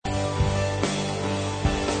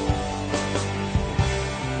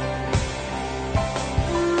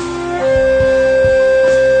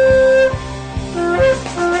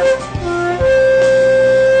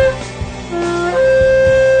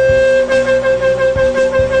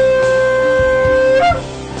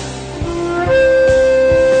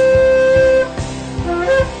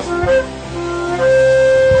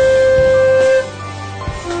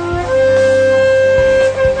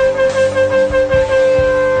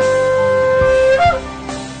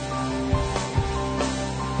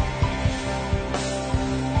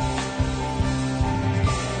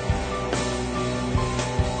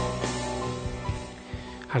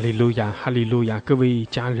利路亚，哈利路亚！各位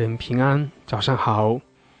家人平安，早上好！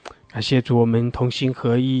感谢主，我们同心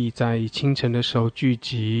合意，在清晨的时候聚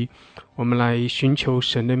集，我们来寻求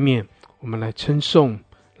神的面，我们来称颂，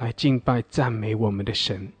来敬拜赞美我们的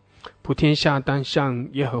神。普天下当向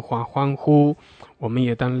耶和华欢呼，我们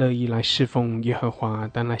也当乐意来侍奉耶和华，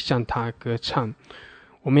当来向他歌唱。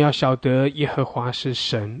我们要晓得耶和华是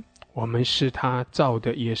神，我们是他造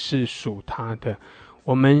的，也是属他的。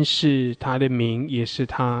我们是他的民，也是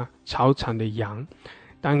他草场的羊。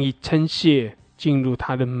当以称谢进入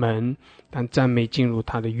他的门，当赞美进入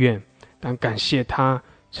他的院，当感谢他，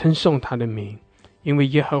称颂他的名。因为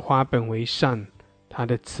耶和华本为善，他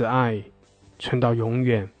的慈爱存到永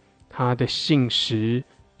远，他的信实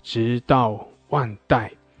直到万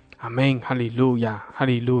代。阿们，哈利路亚，哈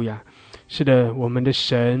利路亚。是的，我们的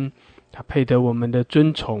神，他配得我们的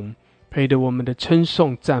尊崇，配得我们的称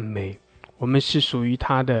颂赞美。我们是属于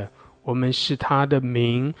他的，我们是他的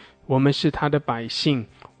民，我们是他的百姓，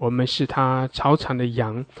我们是他草场的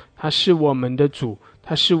羊。他是我们的主，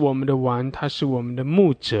他是我们的王，他是我们的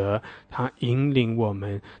牧者，他引领我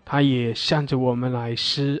们，他也向着我们来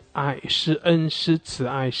施爱、施恩、施慈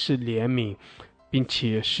爱、施怜悯，并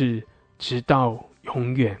且是直到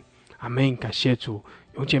永远。阿们，感谢主。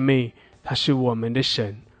弟兄姐妹，他是我们的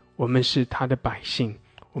神，我们是他的百姓，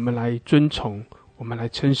我们来尊崇，我们来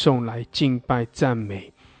称颂，来敬拜赞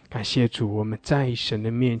美。感谢主，我们在神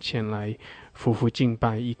的面前来匍匐敬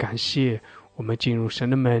拜，以感谢我们进入神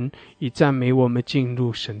的门，以赞美我们进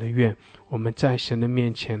入神的院。我们在神的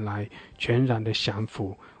面前来全然的降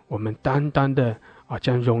服，我们单单的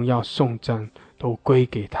将荣耀颂赞都归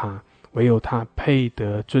给他，唯有他配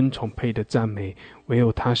得尊崇，配得赞美，唯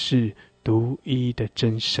有他是独一的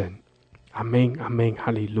真神。阿们，阿们，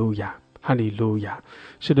哈利路亚，哈利路亚。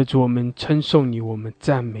是的，主，我们称颂你，我们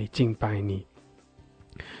赞美敬拜你。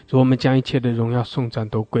主，我们将一切的荣耀颂赞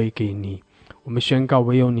都归给你。我们宣告，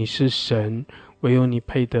唯有你是神，唯有你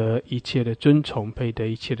配得一切的尊崇，配得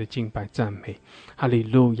一切的敬拜赞美。哈利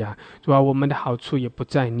路亚。主啊，我们的好处也不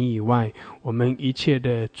在你以外，我们一切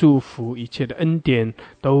的祝福，一切的恩典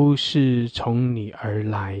都是从你而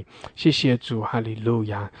来。谢谢主，哈利路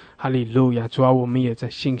亚，哈利路亚。主啊，我们也在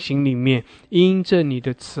信心里面因着你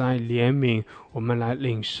的慈爱怜悯，我们来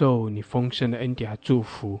领受你丰盛的恩典和祝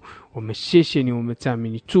福。我们谢谢你，我们赞美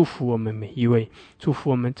你，祝福我们每一位，祝福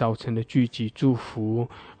我们早晨的聚集，祝福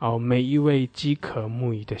每一位饥渴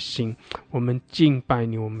慕义的心。我们敬拜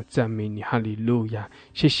你，我们赞美你，哈利路亚。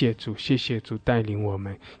谢谢主，谢谢主带领我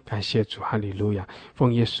们，感谢主，哈利路亚。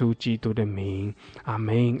奉耶稣基督的名，阿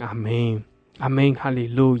们，阿们，阿们，哈利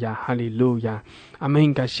路亚，哈利路亚，阿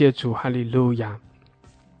们，感谢主，哈利路亚。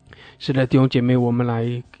是的，弟兄姐妹，我们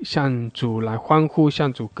来向主来欢呼，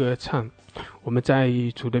向主歌唱。我们在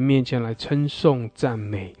主的面前来称颂赞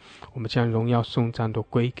美，我们将荣耀颂赞都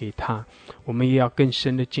归给他。我们也要更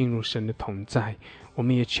深的进入神的同在，我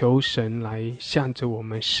们也求神来向着我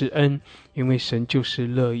们施恩，因为神就是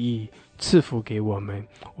乐意赐福给我们。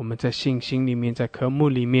我们在信心里面，在渴慕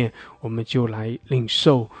里面，我们就来领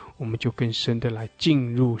受，我们就更深的来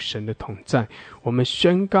进入神的同在。我们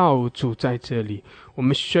宣告主在这里，我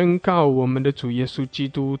们宣告我们的主耶稣基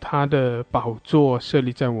督，他的宝座设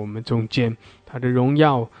立在我们中间，他的荣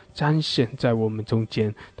耀彰显在我们中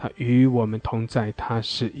间，他与我们同在，他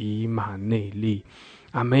是以马内利。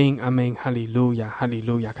阿们，阿们，哈利路亚，哈利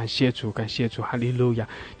路亚。感谢主，感谢主，哈利路亚。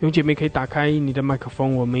弟兄姐妹可以打开你的麦克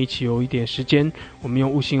风，我们一起有一点时间，我们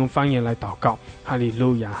用悟性用方言来祷告。哈利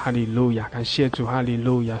路亚，哈利路亚。感谢主，哈利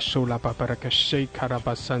路亚。收拉巴巴拉克谁卡拉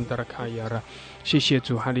巴桑德拉卡亚拉。谢谢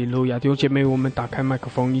主，哈利路亚。弟兄姐妹，我们打开麦克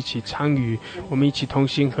风一起参与，我们一起同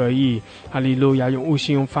心合意。哈利路亚，用悟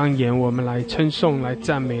性用方言，我们来称颂，来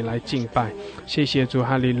赞美，来敬拜。谢谢主，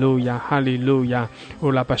哈利路亚，哈利路亚。乌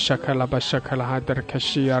拉巴沙卡拉巴沙卡拉哈德卡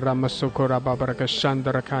西亚拉马苏库拉巴巴拉卡山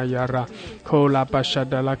德拉卡亚拉，库拉巴沙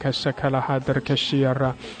德拉卡沙卡拉哈德卡西亚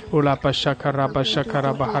拉，乌拉巴沙卡拉巴沙卡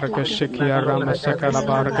拉巴哈卡西基亚拉马沙卡拉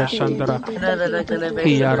巴哈卡山德拉，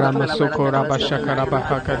基亚拉马苏库拉巴沙卡拉巴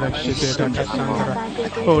哈卡拉西德拉卡山。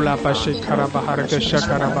Ola Bashi Karabaharaka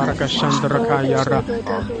Shakarabaraka Shandra Kayara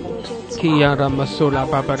Kiara Masula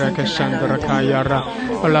Babaraka Shandra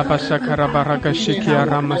Kayara Ola Basakarabaraka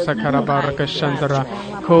Shikiara Masakarabaraka Shandra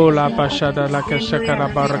Kola Bashada Laka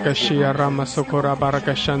Shakarabaraka Shiara Masukura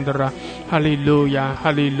Baraka Shandra Hallelujah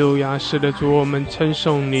Hallelujah 是的主，我们称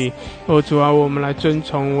颂你，主啊，我们来尊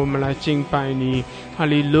崇，我们来敬拜你。哈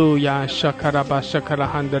利路亚，沙卡拉巴沙卡拉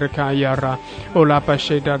汉德卡亚拉，欧拉巴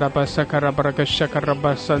谢达拉巴沙卡拉巴拉克沙卡拉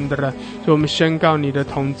巴桑德拉，我们宣告你的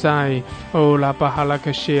同在，欧拉巴哈拉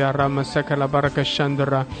克谢亚亚拉玛萨卡拉巴拉克山德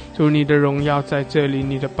拉，主你的荣耀在这里，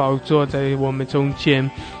你的宝座在我们中间，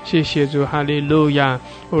谢谢主，哈利路亚。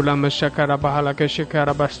乌拉玛萨卡拉巴哈拉克西卡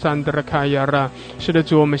拉巴山德拉卡亚拉，是的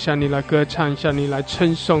主，我们向你来歌唱，向你来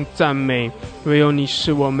称颂赞美，唯有你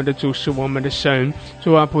是我们的主，是我们的神。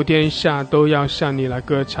主啊，普天下都要向你来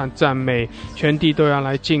歌唱赞美，全地都要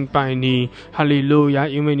来敬拜你，哈利路亚，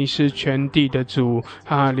因为你是全地的主，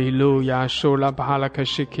哈利路亚。苏拉巴哈拉克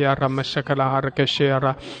西卡拉玛萨卡拉哈拉克西亚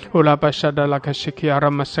拉，乌拉巴沙达拉克西卡拉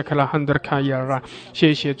玛萨卡拉汉德卡亚拉，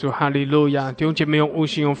谢谢主，哈利路亚。弟兄姐妹用悟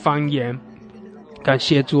性用方言感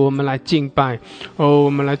谢主，我们来敬拜，我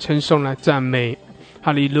们来称颂，来赞美，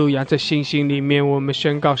哈利路亚。在信心里面，我们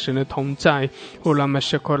宣告神的同在。乌拉玛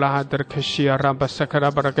什科拉哈德克西亚拉巴萨卡拉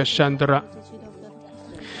巴拉克山德拉。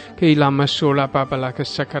Kilama sola babalaka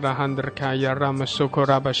sakara handra kaya rama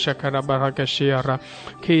sokora bashakara baraka shiara.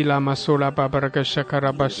 Kilama sola babaraka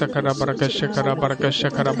shakara basakara baraka shakara baraka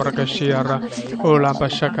shakara baraka shiara. Ola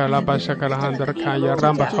bashakala basakara handra kaya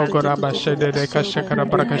rama hogora bashadere kashakara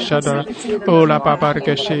baraka shadara. Ola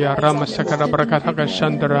babaraka shia rama sakara baraka haka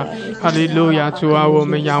shandra. Hallelujah， 主啊，我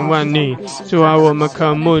们仰望你，主啊，我们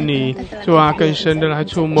渴慕你，主啊，更深的来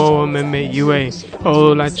触摸我们每一位，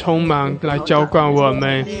来充满，来浇灌我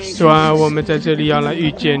们。主啊，我们在这里要来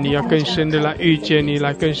遇见你，要更深的来遇见你，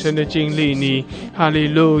来更深的经历你。哈利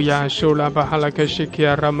路亚，苏拉巴哈拉克西基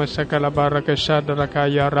亚拉玛萨卡拉巴拉克沙德拉卡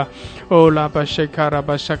亚拉，欧拉巴西卡拉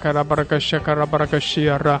巴萨卡拉巴拉克沙卡拉巴拉克西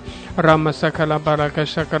亚拉，拉玛萨卡拉巴拉克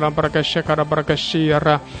沙卡拉巴拉克沙卡拉巴拉克西亚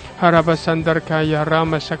拉，哈拉巴桑德卡亚拉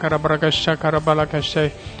玛萨卡拉巴拉克沙卡拉巴拉克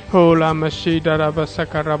西，欧拉玛西达拉巴萨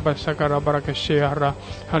卡拉巴萨卡拉巴拉克西亚拉，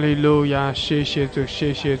哈利路亚，谢谢主，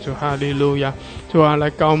谢谢主，哈利路亚。主啊，来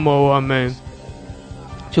高摩我们，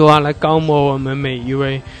主啊，来高摩我们每一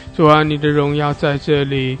位。主啊，你的荣耀在这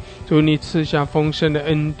里，主你赐下丰盛的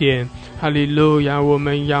恩典。哈利路亚，我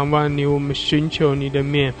们仰望你，我们寻求你的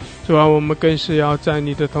面。主啊，我们更是要在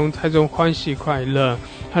你的同在中欢喜快乐。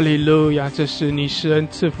哈利路亚，这是你施恩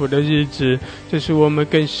赐福的日子，这是我们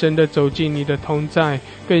更深的走进你的同在，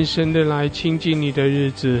更深的来亲近你的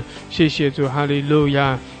日子。谢谢主，哈利路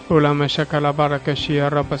亚。Ulama shakala baraka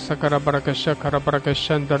shiara basakara baraka shakara baraka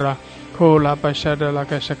shandara kola bashada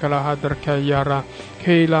laka shakala hadar kayara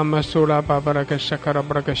kila masula baraka shakara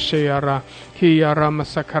baraka shiara kiyara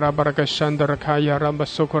masakara baraka shandara kayara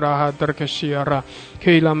masukura hadar kashiara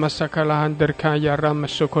kila masakala hadar kayara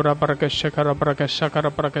masukura baraka shakara baraka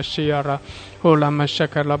shakara baraka shiara ulama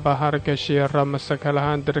shakala baharaka shiara masakala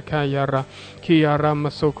hadar kayara kiyara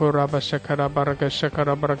masukura bashakara baraka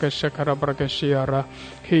shakara baraka shakara baraka shiara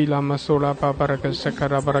Kila masula baraka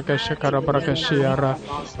shakara baraka shakara baraka shiara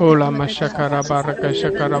ola mashakara baraka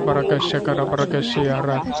shakara baraka shakara baraka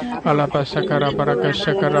shiara ala shakara baraka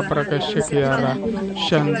shakara baraka shikiara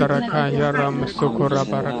shandara kayara masukura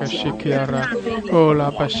baraka shikiara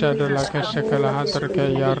ola bashada laka shakala hadar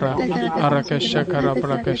kayara araka shakara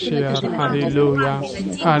baraka shiara hallelujah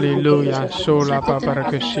hallelujah sola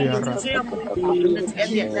baraka shiara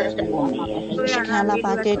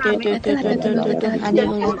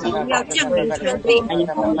要降临全地，你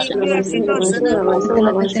要宣告神的荣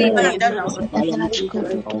耀，敬拜的荣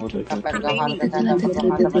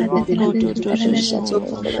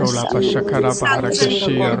Sola bashakara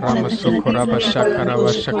baharakashia ramasukura bashakara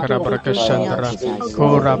bashakara barakashandra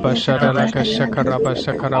Kora bashara lakashakara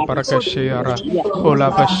bashakara barakashiara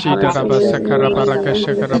Ola bashida rabasakara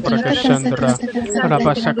barakashakara barakashandra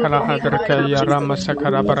Rabashakara hadrakaya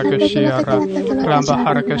ramasakara barakashiara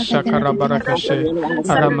Rabaharakashakara barakashi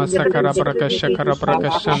Aramasakara barakashakara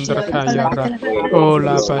barakashandra kayara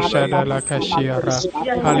Ola bashada lakashiara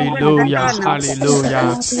Hallelujah Hallelujah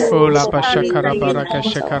Ola bashakara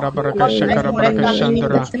barakashakara barakashakara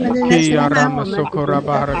barakashandra Kiyara masukura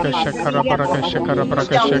barakashakara barakashakara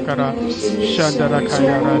barakashakara Shandra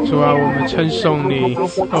kayara 主啊，我们称颂你，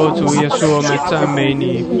主耶稣，我们赞美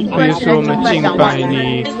你，主耶稣，我们敬拜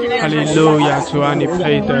你，哈利路亚！主啊，你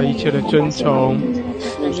配得一切的尊崇。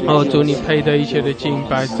主你配得一切的敬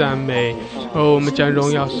拜赞美，我们将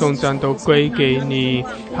荣耀颂赞都归给你，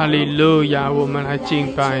哈利路亚！我们来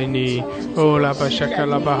敬拜你，拉巴沙卡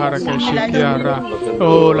拉巴哈拉卡西基亚拉，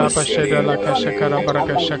拉巴沙达拉卡沙卡拉巴拉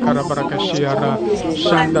卡沙卡拉巴拉卡西亚拉，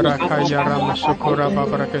山达拉卡亚拉马苏库拉巴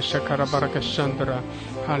巴拉卡沙卡拉巴拉卡山达拉，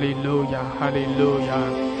哈利路亚，哈利路亚，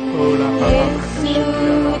拉巴巴巴拉卡西基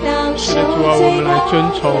亚拉，是的主啊，我们来尊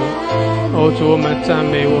崇，主我们赞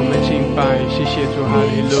美，我们敬拜，谢谢主，哈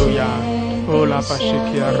利路亚。Ola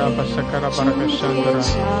bashikia raba sakara baraka shandra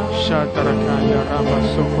Shatara kaya raba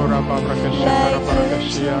sukura baraka shakara baraka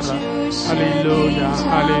shiara 哈利路亚，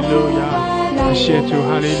哈利路亚，感谢主，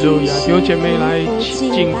哈利路亚。弟兄姐妹来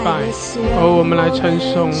敬拜，我们来称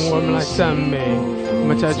颂，我们来赞美，我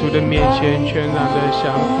们在主的面前全然的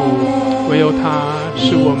降服，唯有他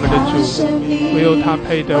是我们的主，唯有他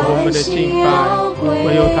配得我们的敬拜，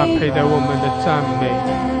唯有他配得我们的赞美。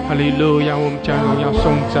哈利路亚，我们将荣耀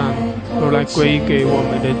颂赞都来归给我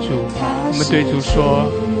们的主。我们对主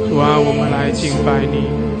说，主啊，我们来敬拜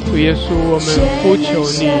你，主耶稣，我们呼求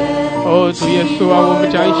你。主耶稣啊，我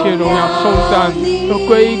们将一切荣耀颂赞都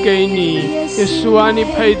归给你。耶稣啊，你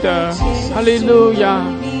配得。哈利路亚，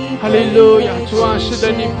哈利路亚，主啊，是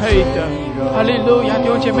的，你配得。哈利路亚，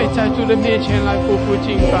弟兄姐妹在主的面前来匍匐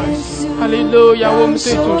敬拜。哈利路亚，我们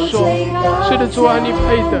对主说，是的，主啊，你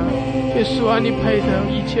配得。耶稣啊，你配得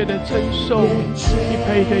一切的称颂，你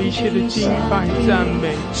配得一切的敬拜赞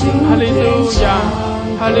美。哈利路亚，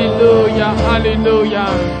哈利路亚，哈利路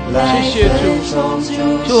亚，谢谢主。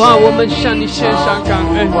主啊，我们向你献上感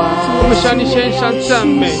恩，我们向你献上赞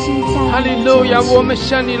美。哈利路亚，我们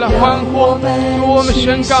向你来欢呼。主，我们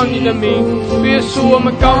宣告你的名。主耶稣，我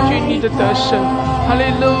们高举你的得胜。哈利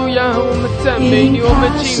路亚，我们赞美你，我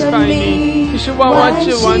们敬拜你。你是万王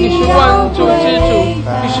之王，你是万主之主，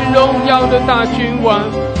你是荣耀的大君王。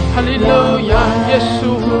哈利路亚，耶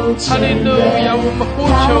稣，哈利路亚，我们呼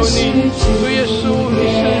求你。主耶稣，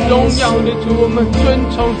你是荣耀的主，我们尊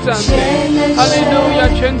崇赞美。哈利路亚，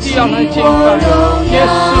全地要来敬拜耶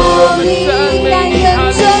稣，我们赞美你。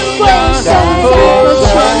哈利路亚，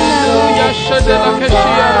哈利路亚，是的，拉克西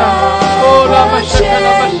亚拉，拉巴沙卡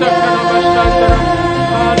拉巴沙卡拉巴沙的，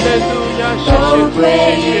哈利路亚，谢谢主，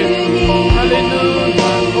谢谢主，哈利路亚，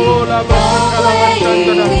拉巴沙卡拉巴沙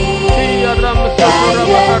的，拉巴沙卡拉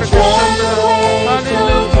巴哈克沙的，哈利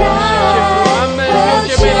路亚，谢谢主，阿门。弟兄姐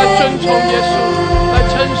妹来尊崇耶稣，来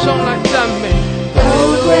称颂，来赞美。哈利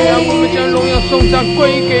路亚，我们将荣耀颂赞归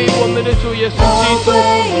给我们的主耶稣基督。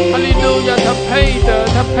哈利路亚，他配得，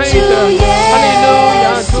他配得。哈利路亚，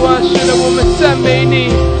主啊，是的，我们赞美你。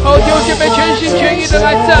弟兄姐妹全心全意的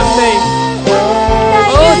来赞美。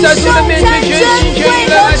在主的面前全心全意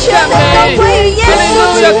的来赞美。哈利路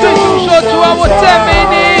亚，对主说，主啊，我赞美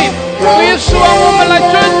你。主耶稣啊，我们来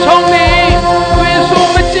尊崇你。主耶稣，我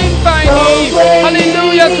们敬拜你。哈利路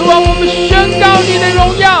亚，主啊，我们宣告你的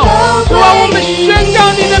荣耀。主啊，我们宣告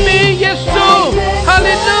你的名，耶稣。哈利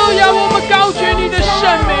路亚，我们高举你的圣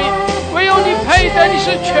名，唯有你配得，你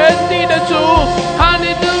是全地的主。哈利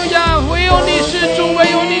路亚，唯有你是主，唯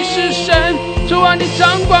有你是神。主啊，你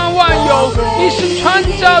掌管万有，你是创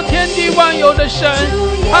造天地万有的神。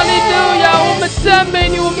哈利路亚，我们赞美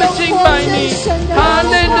你，我们敬拜你。哈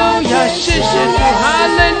利路亚，谢谢主。哈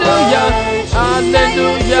利路亚，哈利路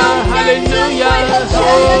亚，哈利路亚。哦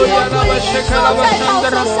呀，拉巴谢卡拉巴山德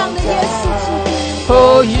拉。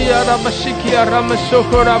哦呀，拉巴西基亚拉马苏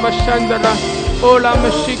克拉巴山德拉。哦拉马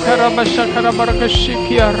西卡拉巴沙卡拉巴拉克西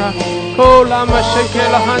基亚拉。哦拉马西克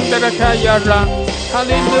拉汉德拉卡亚拉。哈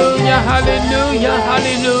利路亚，哈利路亚，哈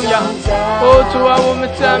利路亚！主啊，我们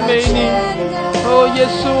赞美你。耶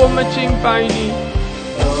稣，我们敬拜你。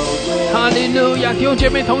哈利路亚！弟兄姐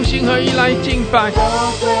妹同心合一来敬拜，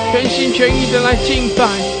全心全意的来敬拜。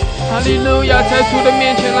哈利路亚，在主的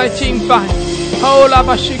面前来敬拜。拉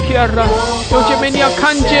巴西基亚拉，弟兄姐妹，你要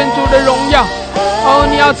看见主的荣耀。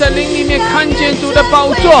你要在灵里面看见主的宝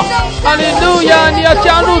座。哈利路亚！你要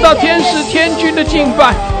加入到天使天军的敬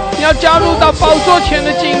拜。你要加入到宝座前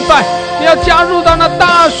的敬拜，你要加入到那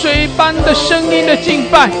大水般的声音的敬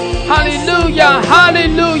拜。哈利路亚，哈利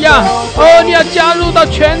路亚！你要加入到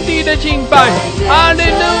全地的敬拜。哈利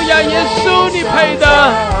路亚，耶稣你配得，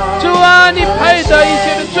主啊你配得一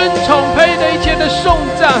切的尊崇，配得一切的颂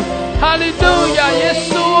赞。哈利路亚，耶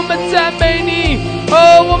稣我们赞美你。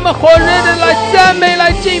我们火热的来赞美，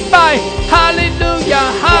来敬拜。哈利路亚，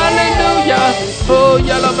哈利路亚。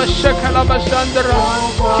呀拉巴沙卡拉巴山德拉，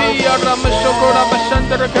基亚拉马苏克拉巴山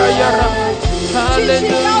德拉卡亚拉。哈利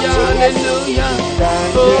路亚，哈利路亚。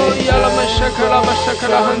呀拉马沙卡拉巴沙卡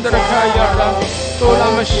拉汉德拉卡亚拉。拉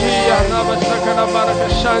马西亚拉巴沙卡拉巴拉卡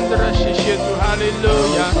山德拉，谢谢主，哈利路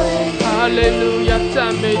亚，哈利路亚，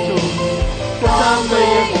赞美主，赞美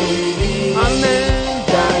耶稣，阿门。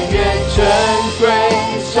但愿尊贵、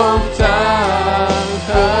颂赞和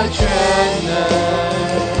全能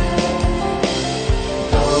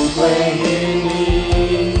都归于你，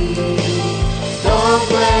都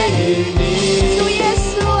归于你。主耶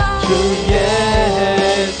稣啊，主耶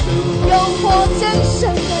稣，有火真神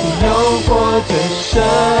的，有火真神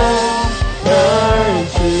的儿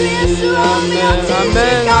子。阿门，阿门，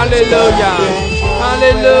哈利路亚，哈利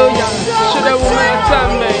路亚。是的，我们来赞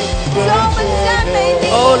美。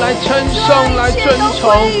来称颂，来尊崇，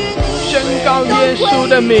宣告耶稣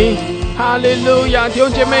的名。哈利路亚！弟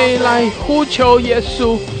兄姐妹来呼求耶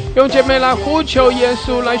稣，弟兄姐妹来呼求耶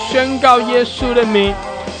稣，来宣告耶稣的名。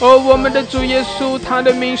我们的主耶稣，他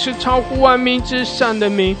的名是超乎万名之上的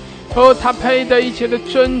名。他配得一切的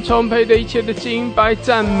尊崇，配得一切的敬拜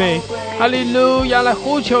赞美。哈利路亚！来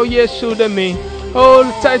呼求耶稣的名。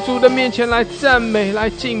在主的面前来赞美，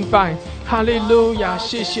来敬拜。哈利路亚！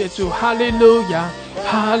谢谢主，哈利路亚，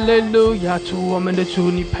哈利路亚！主，我们的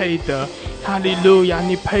主，你配得。哈利路亚！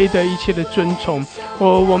你配得一切的尊崇。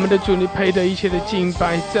我们的主，你配得一切的敬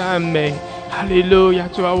拜赞美。哈利路亚！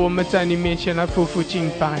主啊，我们在你面前来匍匐敬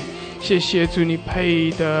拜。谢谢主，你配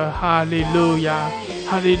的。哈利路亚，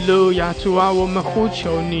哈利路亚！主啊，我们呼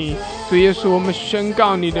求你，主耶稣，我们宣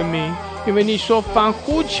告你的名，因为你说凡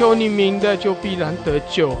呼求你名的就必然得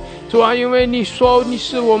救。主啊，因为你说你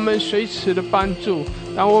是我们随时的帮助，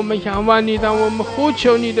当我们仰望你，当我们呼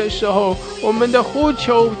求你的时候，我们的呼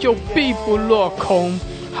求就必不落空。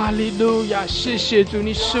哈利路亚！谢谢主，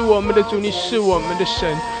你是我们的主，你是我们的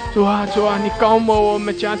神。主啊，主啊，你高摩我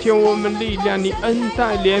们，加添我们力量，你恩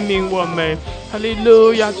待怜悯我们。哈利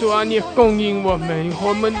路亚！主啊，你供应我们，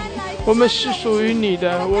我们是属于你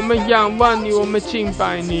的，我们仰望你，我们敬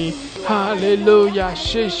拜你。哈利路亚！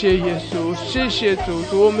谢谢耶稣，谢谢主，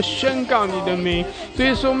主，我们宣告你的名，主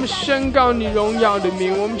耶稣，我们宣告你荣耀的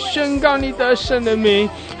名，我们宣告你得胜的名。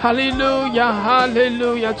哈利路亚，哈利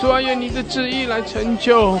路亚！主啊，愿你的旨意来成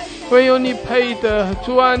就，唯有你配的，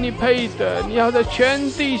主啊，你配的，你要在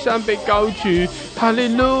全地上被高举。哈利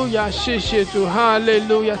路亚！谢谢主，哈利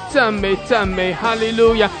路亚！赞美赞美，哈利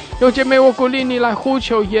路亚！弟兄姐妹，我鼓励你来呼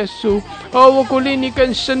求耶稣，我鼓励你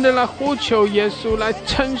更深的来呼求耶稣，来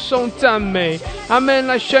称颂赞美，阿们！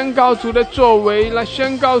来宣告主的作为，来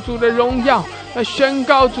宣告主的荣耀，来宣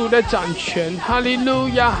告主的掌权。哈利路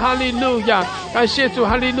亚，哈利路亚！感谢主，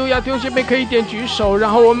哈利路亚！弟兄姐妹可以点举手，然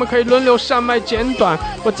后我们可以轮流上麦简短。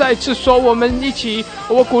我再一次说，我们一起，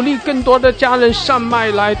我鼓励更多的家人上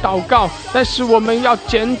麦来祷告，但是我们要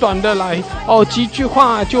简短的来，几句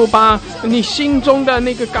话就把你心中的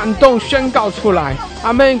那个感动宣告出来。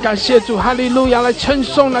阿们！感谢主，哈利路亚！来称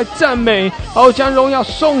颂，来赞美，将荣耀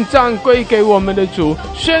颂赞归给我们的主，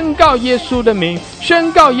宣告耶稣的名，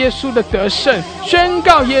宣告耶稣的得胜，宣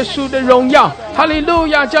告耶稣的荣耀。哈利路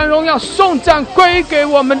亚！将荣耀颂赞归给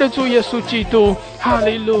我们的主耶稣基督。哈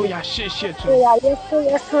利路亚！谢谢主。对呀，耶稣，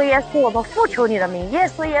耶稣，耶稣，我们呼求你的名，耶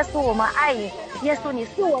稣，耶稣，我们爱你，耶稣，你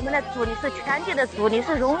是我们的主，你是全地的主，你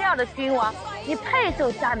是荣耀的君王，你配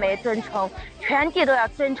受赞美尊崇，全地都要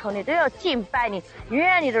尊崇你，都要敬拜你。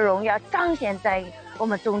愿你的荣耀彰显在我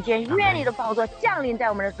们中间，愿你的宝座降临在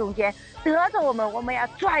我们的中间，得着我们，我们要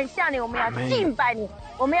转向你，我们要敬拜你，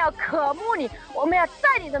我们要渴慕你，我们要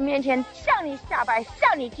在你的面前向你下拜，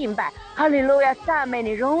向你敬拜。哈利路亚！赞美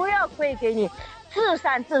你，荣耀归给你，至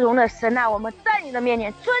善至荣的神啊，我们在你的面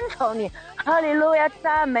前尊崇你。哈利路亚！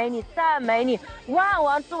赞美你，赞美你，万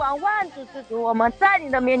王之王，万主之主，我们在你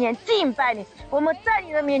的面前敬拜你，我们在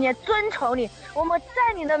你的面前尊崇你，我们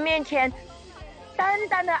在你的面前单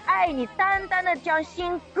单的爱你，单单的将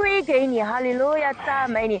心归给你。哈利路亚！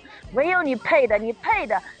赞美你，唯有你配的，你配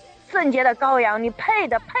的，圣洁的羔羊，你配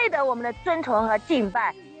的，配得我们的尊崇和敬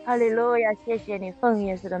拜。哈利路亚！谢谢你，奉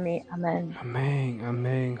耶稣的名，阿门，阿门，阿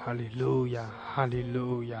门，哈利路亚，哈利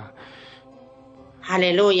路亚，哈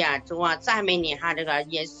利路亚！主啊，赞美你哈！这个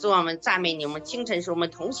耶稣，我们赞美你。我们清晨是我们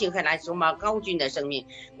同行和来主嘛高君的生命，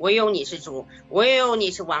唯有你是主，唯有你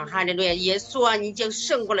是王。哈利路亚！耶稣啊，你已经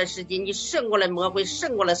胜过了世界，你胜过了魔鬼，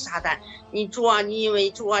胜过了撒旦。你主啊，你因为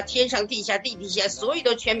主啊，天上地下地底下所有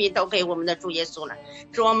的权柄都给我们的主耶稣了。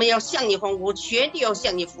主啊，我们要向你欢呼，全地要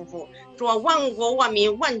向你匍匐。主啊，万国万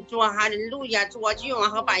民万主啊，哈利路亚！主啊，君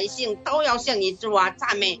王和百姓都要向你主啊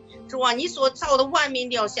赞美。主啊，你所造的万民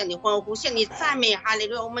都要向你欢呼，向你赞美。哈利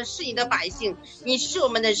路亚！我们是你的百姓，你是我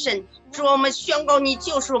们的神。主啊，我们宣告你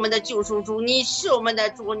就是我们的救赎主，你是我们的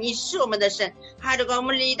主，你是我们的神。哈利路亚！我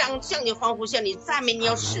们理当向你欢呼，向你赞美。你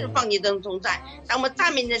要释放你的同在，当我们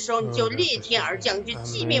赞美的时候，你就裂天而降，就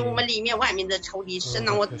击灭我们里面外面的仇敌。神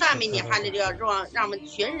啊，我赞美你。哈利路亚！主啊，让我们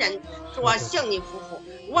全人主啊向你匍匐，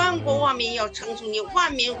万国万民要称颂你，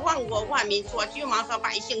万民万国万民主啊，君王和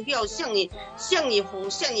百姓都要向你服，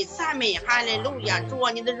向你赞美。哈利路亚！主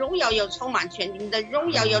啊，你的荣耀要充满全地，你的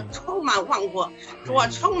荣耀要充满万国，主啊，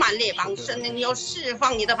充满列邦。神啊，你要释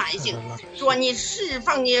放你的百姓，主啊，你释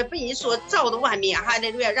放你被你所造的万民。哈利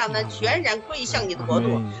路亚！让人全然归向你的国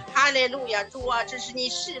度。哈利路亚！主啊，这是你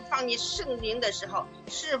释放你圣灵的时候，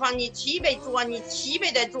释放你齐备主啊，你齐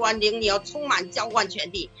备的主啊灵，你要充满浇灌全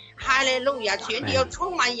地。哈利路亚！全地要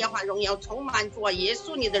充满耶和华荣耀，充满主啊耶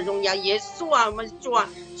稣你的荣耀。耶稣啊，我们主啊，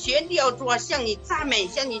全地要主啊向你赞美，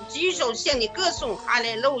向你举手，向你歌颂。哈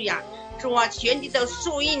利路亚！主啊，全地都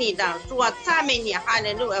属于你的，主啊，赞美你，哈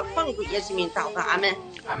利路亚，奉主耶稣名祷告，阿门。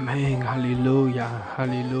阿门，哈利路亚，哈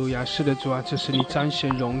利路亚。是的，主啊，这是你彰显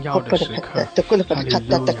荣耀的时刻。哈利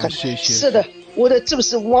路亚，谢谢。是的，我的主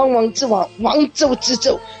是王王之王，王州之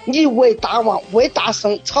州，你为大王，为大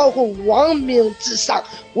圣，超乎王名之上，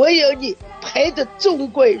唯有你配得尊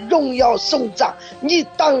贵荣耀颂赞，你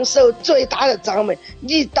当受最大的赞美，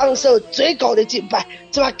你当受最高的敬拜，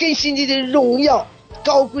是吧？更新你的荣耀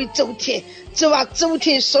高贵周天，是吧？周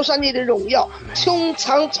天说上你的荣耀，穹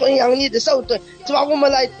苍传扬你的手段，是吧？我们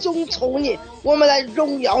来尊崇你，我们来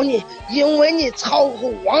荣耀你，因为你超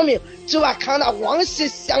乎王名，是吧？看到王室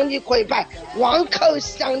向你跪拜，王口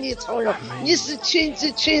向你承认，你是全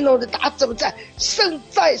知全能的大主宰，圣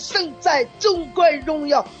在圣在，尊贵荣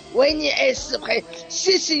耀为你而适配。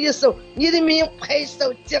谢谢耶稣，你的名配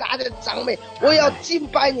受极大的赞美，我要敬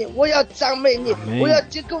拜你，我要赞美你，我要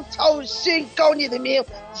举口超宣告你的名。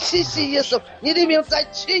谢谢耶稣，你的名在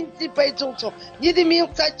全地被尊崇，你的名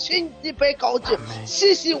在全地被高举。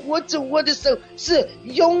谢谢我主，我的手是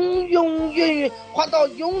永永远远画到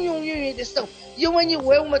永永远远的手，因为你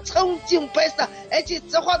为我们从今百世，而且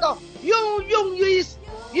只画到永永远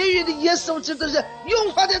远的耶稣基督是永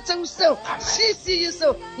恒的真神。谢谢耶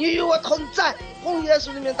稣，你与我同在，奉耶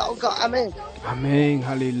稣的名祷告，阿门，阿门，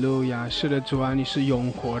哈利路亚。是的，主啊，你是永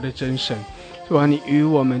活的真神，主啊，你与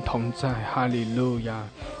我们同在，哈利路亚。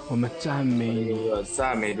我们赞美你，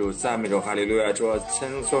赞美主，赞美主，哈利路亚。主啊，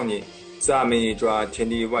称颂你，赞美你，主啊，天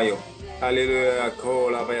地万有，哈利路亚。口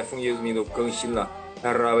拉巴呀，奉耶稣名都更新了。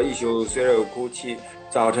拉巴一宿虽然有哭泣，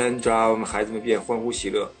早晨主啊，我们孩子们便欢呼喜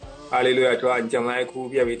乐。哈利路亚，主啊，你将哀哭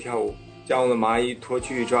变为跳舞，将我的麻衣脱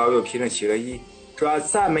去，主啊，又披上喜乐衣。主啊，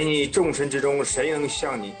赞美你，众神之中谁能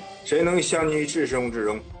像你？谁能像你至圣至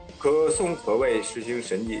荣，可颂可畏，实行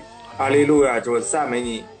神迹。哈利路亚，主啊，赞美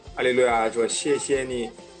你。哈利路亚，主啊，谢谢你，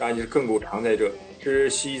让你是亘古常在者，是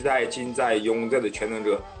昔在今在永在的全能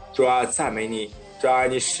者。主啊，赞美你。主啊，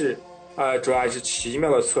你是主啊，是奇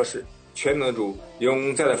妙的测试，全能的主，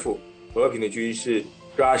永在的父，和平的军师。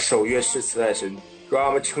主啊，守约施慈爱神。主啊，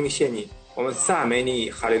我们称谢你，我们赞美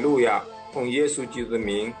你。哈利路亚，奉耶稣基督的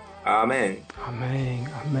名，阿门，阿门，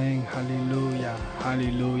阿门，哈利路亚，哈利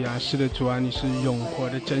路亚。是的，主啊，你是永活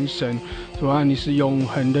的真神，主啊，你是永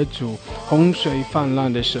恒的主。洪水泛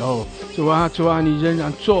滥的时候，主啊，主啊，你仍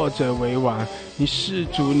然坐着为王，你是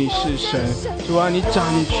主，你是神，主啊，你掌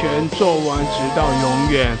权做完直到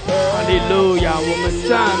永远。哈利路亚，我们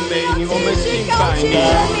赞美你，我们敬拜你。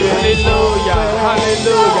哈利路亚，哈利路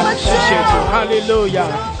亚，谢谢主，哈利路亚。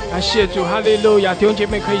感谢主，哈利路亚！弟兄姐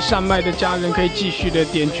妹可以上麦的家人可以继续的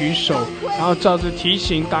点举手，然后照着提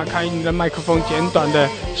醒打开你的麦克风，简短的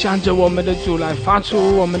向着我们的主来发出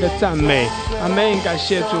我们的赞美。阿们！感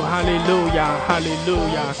谢主，哈利路亚，哈利路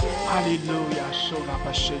亚，哈利路亚！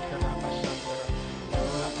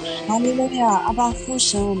哈利路亚！阿爸父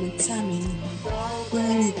神，我们赞美你，因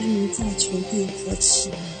为你的名在全地何其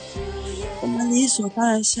美，我们理所当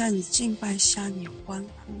然向你敬拜，向你欢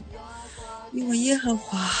呼。因为耶和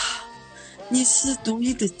华，你是独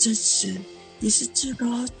一的真神，你是至高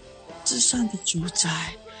至上的主宰，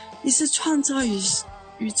你是创造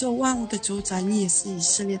宇宙万物的主宰，你也是以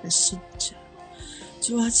色列的圣者。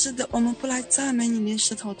主啊，是的，我们不来赞美你，连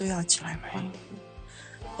石头都要起来欢呼。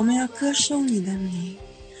我们要歌颂你的名，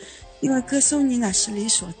因为歌颂你乃是理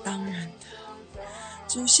所当然的。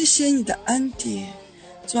主，谢谢你的恩典，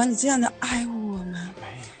主啊，你这样的爱我们。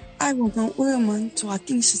爱我们，为我们主啊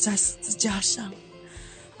钉死在十字架上，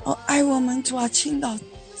爱我们主啊倾倒，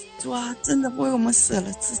主啊真的为我们舍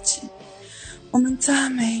了自己。我们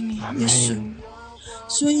赞美你，耶稣。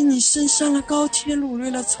所以你升上了高天，掳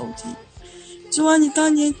掠了仇敌。主啊，你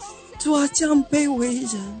当年主啊降卑为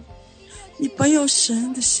人，你本有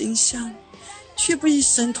神的形象，却不以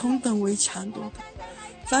神同等为强夺的，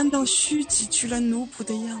反倒虚己，取了奴仆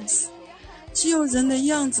的样子，既有人的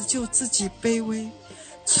样子，就自己卑微，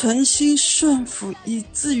存心顺服，以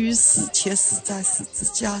至于死，且死在十字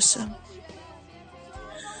架上。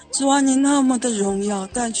主啊，你那么的荣耀，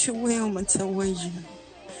但却为我们成为人，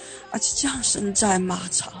而且降生在马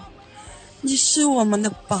槽。你是我们的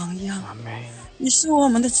榜样，你是我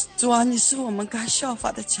们的主啊，你是我们该效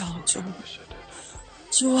法的脚中。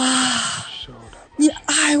主啊，你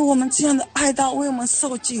爱我们这样的爱到为我们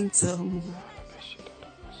受尽折磨。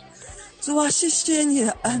主啊，谢谢你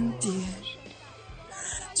的恩典。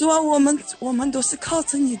主啊，我们都是靠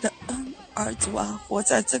着你的恩而主啊活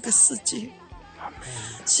在这个世界。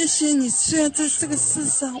谢谢你，虽然在这个世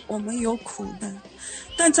上我们有苦难，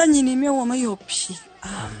但在你里面我们有平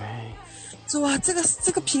安。主啊，这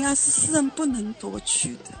个平安是世人不能夺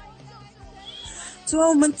去的。主啊，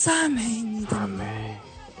我们赞美你的名。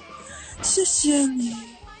谢谢你，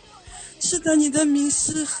是的，你的名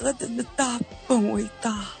是何等的大，本伟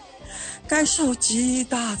大，该受极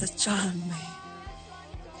大的赞美。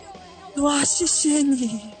主啊，谢谢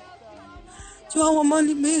你，主啊，我们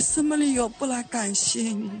没有什么理由不来感谢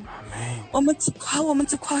你，我们只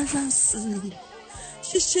夸认识你。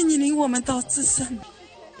谢谢你领我们到至圣，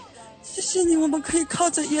谢谢你，我们可以靠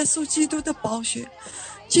着耶稣基督的宝血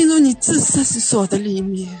进入你至圣所的里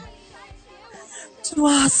面。主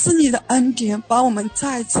啊，是你的恩典把我们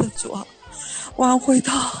再次主啊挽回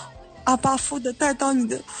到阿爸父的，带到你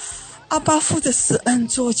的阿爸父的施恩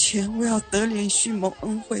座前，我要得连续蒙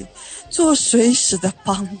恩惠，做随时的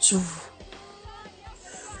帮助。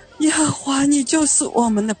耶和华，你就是我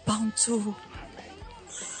们的帮助。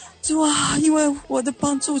主啊，因为我的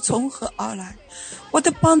帮助从何而来？我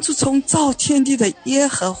的帮助从造天地的耶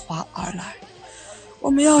和华而来。我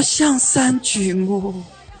们要向山举目。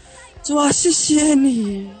主啊，谢谢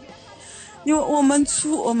你，因为我们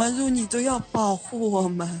出我们入，你都要保护我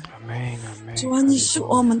们。主啊，你是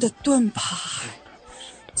我们的盾牌。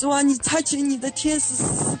主啊，你差遣你的天使时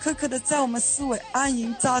时刻刻的在我们四围安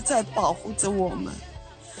营扎寨，保护着我们。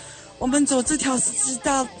我们走这条十字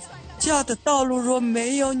架的道路，若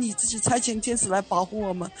没有你自己差遣天使来保护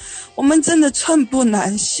我们，我们真的寸步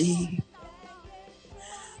难行。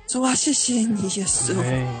主啊，谢谢你耶稣，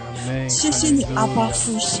谢谢你阿爸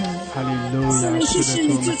父神，谢谢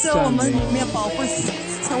你就在我们里面保护，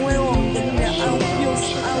成为我们的力量，又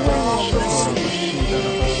是安慰我们的神。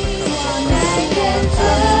我甘愿尊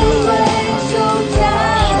贵重价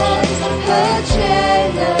和全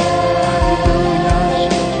能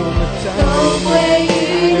都归于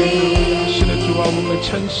你。是的，主啊，我们称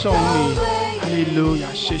颂你。哈利路亚，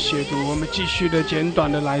谢谢主，我们继续的简短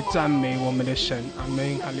的来赞美我们的神，阿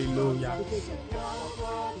们，哈利路亚。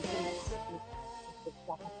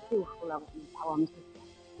救赎了我们，把我们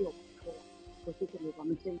救赎了。我谢谢你，我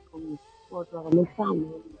们真从你，我说我们赞美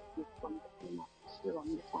你，你是我们的避难，是我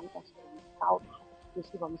们的山寨，是我们的高台，你是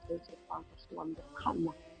我们随时的帮助，是我们的盼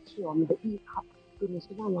望，是我们的依靠。你是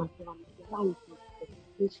万王之王，你是万主之神，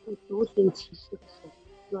你是独行其事的神。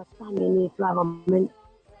我赞美你，主啊，我们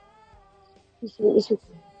一生一世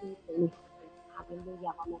给你，哈利路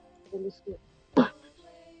亚，我们真的是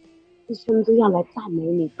一生都要来赞美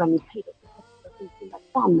你，主啊，你配得一生来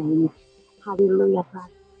赞美你，哈利路亚，主啊，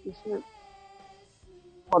你是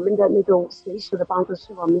我们的那种随时的帮助，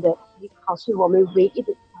是我们的依靠，是我们唯一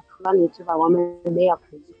的依靠，除了你之外，我们没有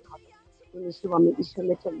可以依靠的。你是我们一生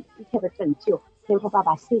的一切的拯救，天父爸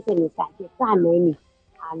爸，谢谢你，感谢赞美你，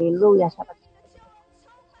哈利路亚，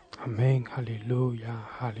阿门，哈利路亚，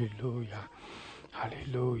哈利路亚，哈利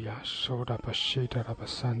路亚，说的不是的，不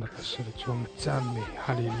散的，是的，主我们赞美，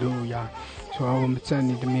哈利路亚，主啊，我们在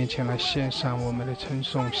你的面前来献上我们的称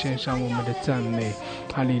颂，献上我们的赞美，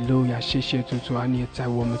哈利路亚，谢谢主，主啊，你也在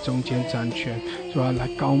我们中间掌权，主啊，来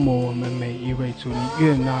高摩我们每一位，主你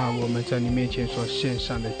悦纳我们在你面前所献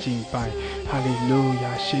上的敬拜，哈利路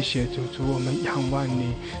亚，谢谢主，主我们仰望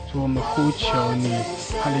你，主我们呼求你，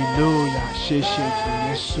哈利路亚，谢谢主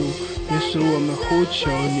耶稣，耶稣我们呼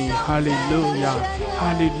求你，哈利路亚，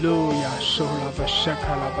哈利路亚，受拉巴沙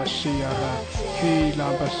卡拉巴西亚拉，希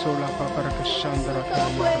拉巴索拉巴巴拉克山德拉卡亚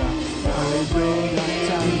拉，哈利路亚，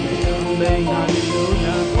赞美阿门，哈利路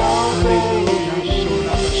亚，哈利路亚，受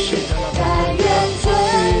拉巴西达拉巴卡亚拉，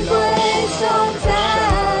希拉巴索拉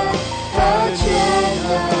巴巴克山德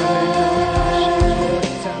拉卡亚拉，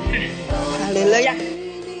哈利路亚，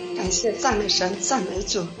感谢赞美神，赞美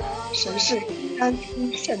主，神是安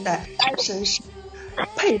丰盛的，神是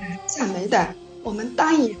配得赞美的，我们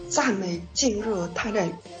当以赞美进入他的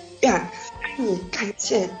院，当以感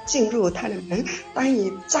谢进入他的门，当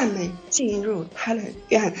以赞美进入他的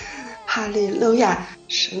院。哈利路亚，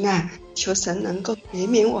神啊，求神能够怜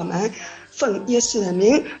悯我们，奉耶稣的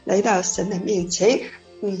名来到神的面前，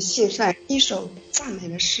献上一首赞美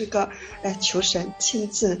的诗歌，来求神亲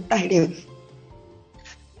自带领。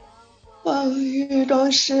风雨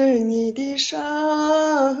中是你的声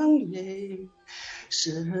音，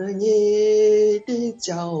是你的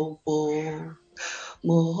脚步，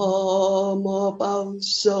默默保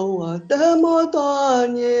守我的这多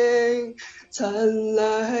年，从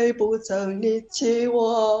来不曾离弃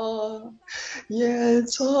我，也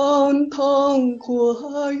从痛苦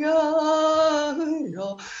和软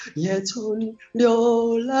弱，也从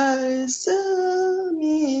流泪死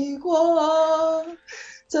迷惑，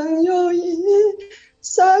曾有一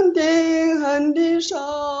山顶横的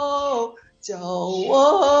手，叫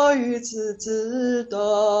我如此知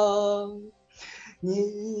道，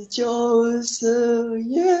你就是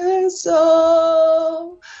耶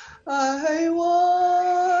稣，爱我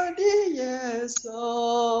的耶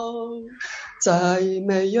稣，再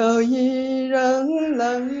没有一人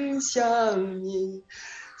能像你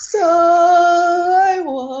爱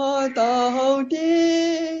我到底，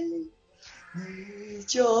你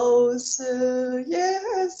就是耶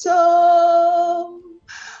稣，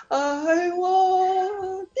爱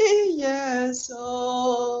我的耶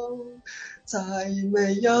稣，再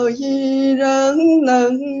没有一人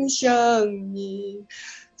能像你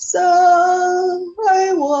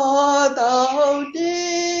爱我到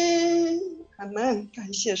底。阿们，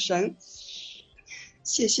感谢神，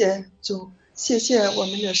谢谢主，谢谢我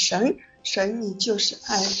们的神，神你就是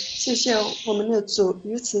爱，谢谢我们的主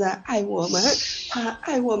如此的爱我们，他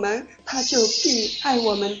爱我们，他就必爱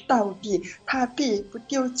我们到底，他必不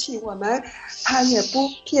丢弃我们，他也不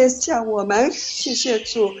撇下我们，谢谢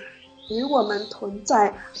主与我们同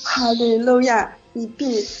在，哈利路亚，你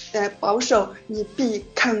必保守，你必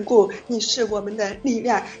看顾，你是我们的力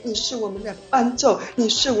量，你是我们的帮助，你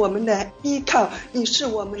是我们的依靠，你是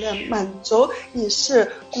我们的满足，你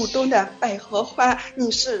是鼓动的百合花，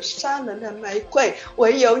你是杀人的玫瑰，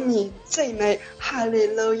唯有你最美，哈利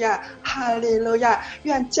路亚，哈利路亚，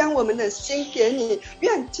愿将我们的心给你，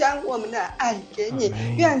愿将我们的爱给你，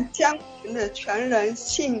愿将我们的全人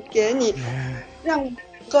性给你，让我们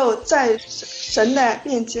够在神的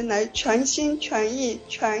面前来全心全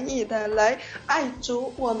意的来爱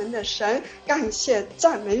主我们的神，感谢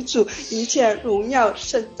赞美主，一切荣耀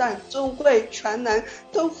圣赞尊贵全能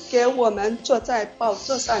都给我们坐在宝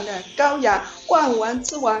座上的羔羊，万王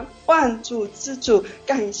之王，万主之主，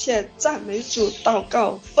感谢赞美主，祷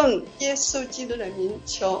告奉耶稣基督的名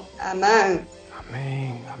求，阿们，阿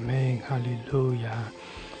们，阿们，哈利路亚，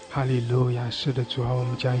哈利路亚，是的，主啊，我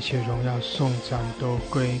们将一切荣耀颂赞都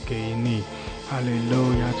归给你，哈利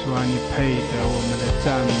路亚，主啊，你配得我们的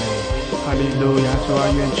赞美，哈利路亚，主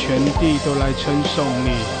啊，愿全地都来称颂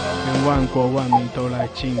你，愿万国万民都来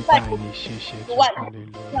敬拜你，谢谢主，哈利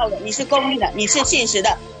路亚，你是公义的，你是信实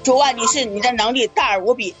的，主啊，你是你的能力大而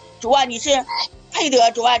无比，主啊，你是配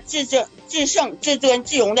得主啊至圣至尊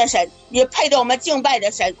至荣的神，你配得我们敬拜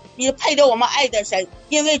的神，你配得我们爱的神，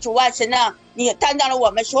因为主啊神啊，你担当了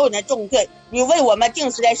我们所有的重罪，你为我们钉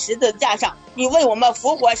死在十字架上，你为我们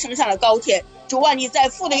复活升上了高天，主啊，你在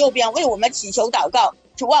父的右边为我们祈求祷告，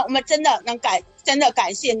主啊，我们真的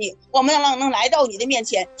感谢你，我们能来到你的面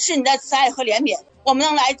前，是你的慈爱和怜悯，我们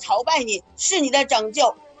能来朝拜你，是你的拯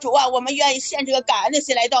救，主啊，我们愿意献这个感恩的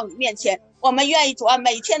心来到你面前，我们愿意主啊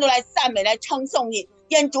每天都来赞美来称颂你，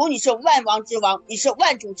因主你是万王之王，你是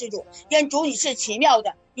万主之主，因主你是奇妙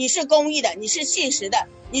的，你是公义的，你是信实的，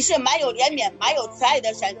你是满有怜悯满有慈爱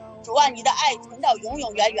的神，主啊，你的爱存到永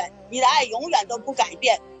永远远，你的爱永远都不改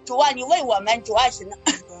变，主啊，你为我们主啊神的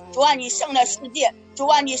主啊，你胜了世界，主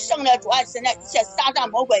啊，你胜了主啊神的一切撒旦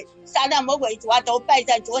魔鬼主啊都败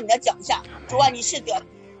在主你的脚下，主啊，你是得，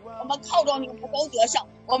我们靠着你不都得胜，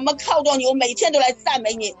我们靠着你，我每天都来赞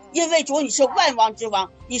美你，因为主你是万王之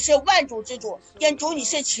王，你是万主之主，因主你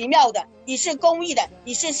是奇妙的，你是公义的，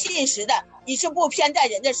你是信实的，你是不偏待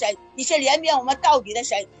人的神，你是怜悯我们到底的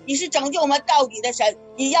神，你是拯救我们到底的神，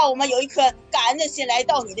你要我们有一颗感恩的心来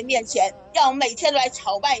到你的面前，让我们每天都来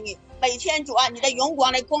朝拜你，每天主啊你的荣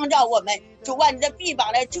光来光照我们，主啊你的臂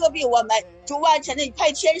膀来遮蔽我们，主啊神的你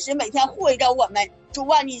派天使每天护卫着我们，主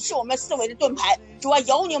啊你是我们四围的盾牌，主啊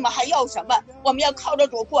有你们还要什么，我们要靠着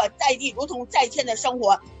主过在地如同在天的生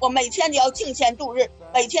活，我每天都要敬虔度日，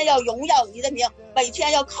每天要荣耀你的名，每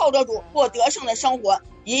天要靠着主过得胜的生活，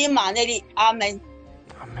以马内利，阿门，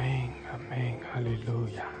阿门，阿门，哈利路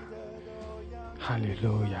亚，哈利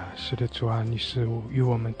路亚，是的，主啊，你是与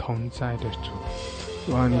我们同在的主，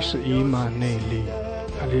主啊，你是以马内利，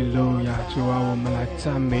哈利路亚，主啊，我们来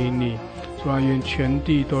赞美你，主啊，愿全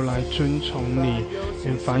地都来尊崇你，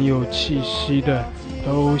愿凡有气息的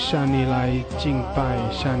都向你来敬拜，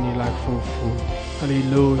向你来匍匐，哈利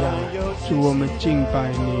路亚，主，我们敬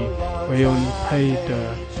拜你，唯有你配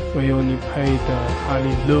得，唯有你配得，哈利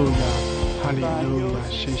路亚，哈利路亚，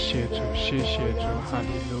谢谢主，谢谢主，哈利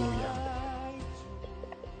路亚。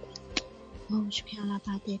哦，是漂亮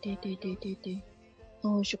吧？对。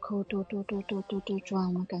哦，是口多，主啊，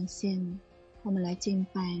我们感谢你，我们来敬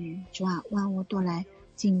拜你，主啊，万物都来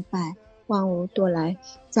敬拜，万物都来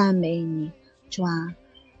赞美你，主啊，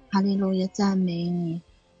哈利路亚，赞美你，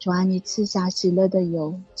主啊，你赐下喜乐的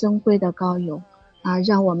油，珍贵的膏油啊，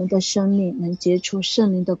让我们的生命能结出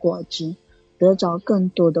圣灵的果子，得着更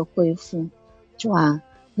多的恢复，主啊，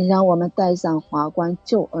你让我们戴上华冠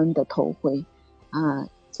救恩的头盔啊，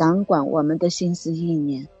掌管我们的心思意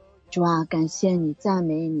念，主啊，感谢你，赞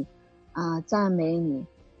美你啊，赞美你，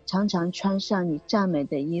常常穿上你赞美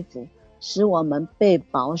的衣服，使我们被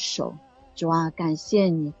保守，主啊，感谢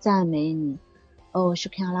你，赞美你哦，是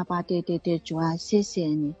看拉巴，对，主啊，谢谢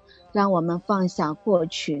你，让我们放下过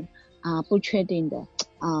去不确定的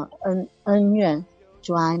恩怨，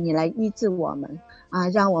主啊，你来医治我们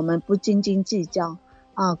让我们不斤斤计较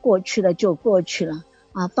过去了就过去了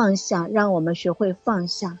放下，让我们学会放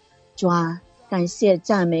下。主啊，感谢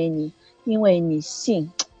赞美你，因为你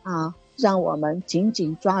信让我们紧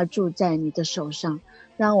紧抓住在你的手上，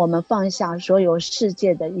让我们放下所有世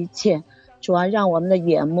界的一切。主啊，让我们的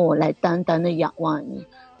眼目来单单的仰望你，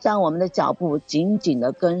让我们的脚步紧紧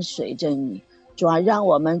的跟随着你。主啊，让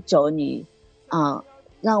我们走你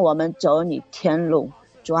天路。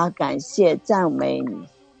主啊，感谢赞美你，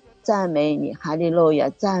哈利路亚，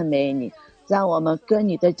赞美你，让我们跟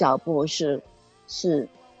你的脚步是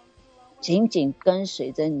紧紧跟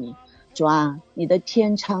随着你。主啊，你的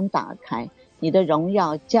天窗打开，你的荣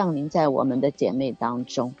耀降临在我们的姐妹当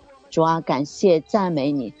中。主啊，感谢赞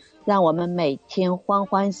美你，让我们每天欢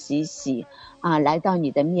欢喜喜来到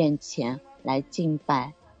你的面前，来敬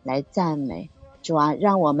拜，来赞美。主啊，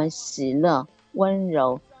让我们喜乐温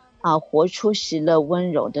柔活出喜乐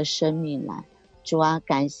温柔的生命来。主啊，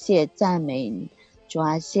感谢赞美你。主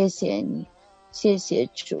啊，谢谢你，谢谢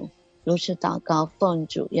主。如此祷告，奉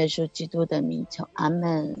主耶稣基督的名求，阿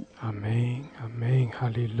们，阿们，阿们，哈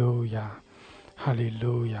利路亚，哈利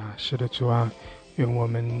路亚。是的，主啊，愿我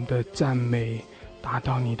们的赞美达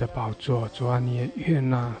到你的宝座。主啊，你也悦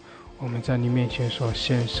纳我们在你面前所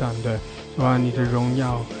献上的。主啊，你的荣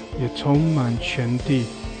耀也充满全地，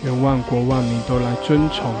愿万国万民都来尊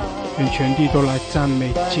崇，愿全地都来赞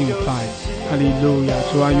美敬拜。哈利路亚。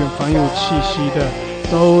主啊，愿凡有气息的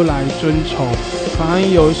都来尊崇，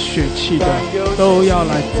凡有血气的都要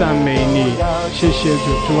来赞美你。谢谢主。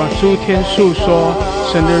主啊，诸天述说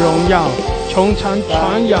神的荣耀，穹苍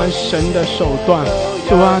传扬神的手段。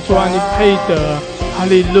主啊，你配得。哈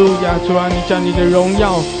利路亚。主啊，你将你的荣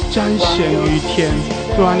耀彰显于天。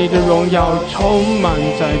主啊，你的荣耀充满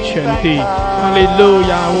在全地。哈利路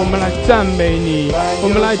亚。我们来赞美你，我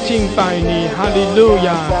们来敬拜你。哈利路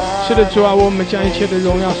亚。是的，主啊，我们将一切的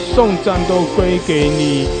荣耀颂赞都归给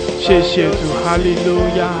你。谢谢主。哈利路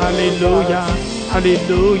亚，哈利路亚，哈利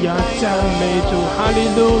路亚，赞美主。哈利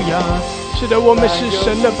路亚。是的，我们是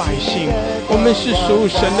神的百姓，我们是属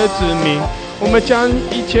神的子民，我们将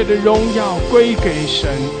一切的荣耀归给神。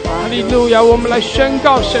哈利路亚。我们来宣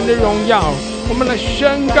告神的荣耀，我们来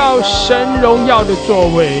宣告神荣耀的作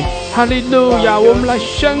为。哈利路亚。我们来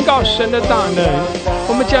宣告神的大能，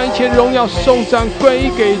我们将一切荣耀颂赞归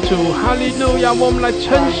给主。哈利路亚。我们来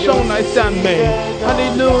称颂，来赞美。哈利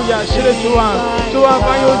路亚。是的，主啊，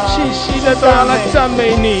凡有气息的都要来赞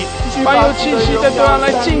美你，凡有气息的都要来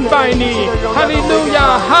敬拜你。哈利路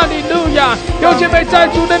亚，哈利路亚。有姐妹在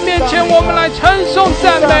主的面前，我们来称颂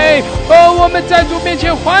赞美。我们在主面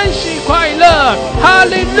前欢喜快乐。哈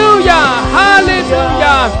利路亚，哈利路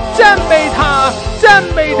亚。赞美他，赞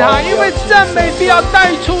美他，因为赞美必要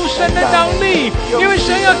带出神的能力，因为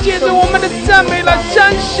神要借着我们的赞美来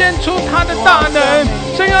彰显出他的大能，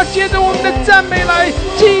神要借着我们的赞美来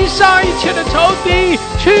击杀一切的仇敌，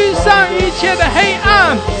驱散一切的黑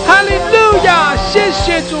暗。哈利路亚。谢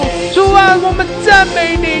谢主。主啊，我们赞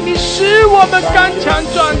美你，你使我们刚强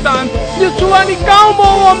壮胆。主啊，你高摩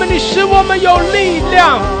我们，你使我们有力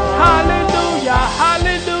量。哈利路亚，哈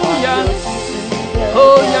利路亚。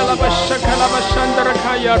哦呀拉巴沙卡拉巴山德拉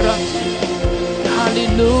卡亚拉，哈利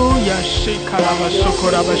路亚，西卡拉巴苏库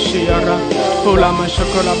拉巴西亚拉，哦拉玛苏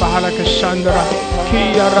库拉巴哈拉卡山德拉，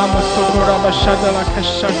基亚拉玛苏库拉巴沙德拉卡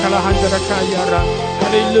沙卡拉汉德拉卡亚拉，哈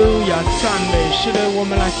利路亚，赞美。是的，我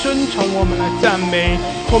们来尊崇，我们来赞美，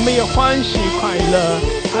我们也欢喜快乐。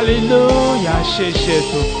哈利路亚。谢谢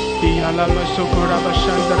主。基亚拉玛苏库拉巴山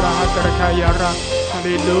德拉哈德拉卡亚拉，哈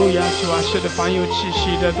利路亚。主啊，是的，凡有气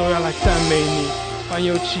息的都要来赞美你，凡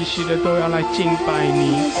有气息的都要来敬拜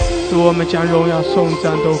你。主，我们将荣耀颂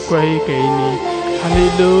赞都归给你。哈利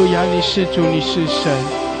路亚。你是主，你是神，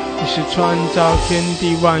你是创造天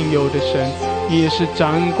地万有的神，你也是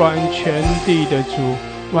掌管全地的主。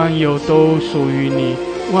万有都属于你，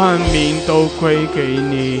万民都归给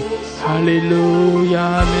你。哈利路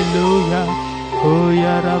亚，哈利路亚。哦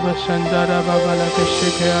呀拉巴山达拉巴巴拉克西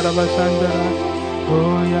克亚拉巴山达拉，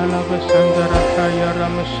哦呀拉巴山达拉卡亚拉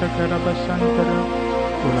玛西克拉巴山达拉，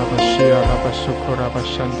乌拉巴西亚拉巴苏库拉巴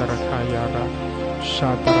山达拉卡亚拉，沙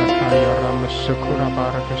达拉卡亚拉玛西库拉巴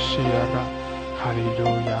拉克西亚拉。哈利路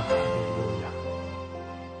亚，哈利路亚，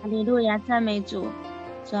哈利路亚。赞美主。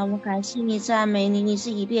主啊，我感谢你，赞美你，你是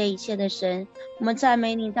以列一切的神。我们赞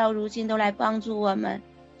美你，到如今都来帮助我们。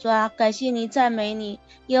主啊，感谢你，赞美你，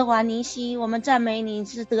耶和华尼西，我们赞美你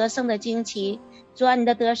是得胜的旌旗。主啊，你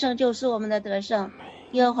的得胜就是我们的得胜。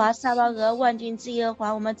耶和华撒巴俄，万军之耶和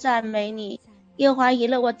华，我们赞美你。耶和华以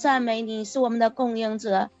勒，我赞美你，是我们的供应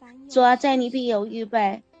者。主啊，在你必有预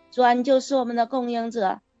备。主啊，你就是我们的供应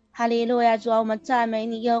者。哈利路亚！主啊，我们赞美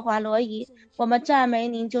你，耶和华罗以，我们赞美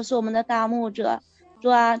你，就是我们的大牧者。主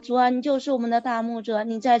啊，你就是我们的大牧者，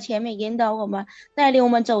你在前面引导我们，带领我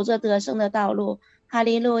们走着得胜的道路。哈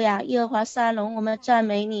利路亚！耶和华沙龙，我们赞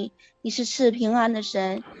美你，你是赐平安的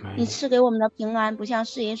神，你赐给我们的平安不像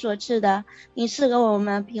世人所赐的，你赐给我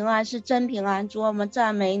们平安是真平安。主啊，我们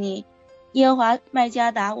赞美你。耶和华麦加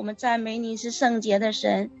达，我们赞美你是圣洁的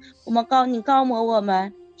神，你高摩我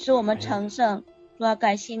们，使我们成圣。主啊，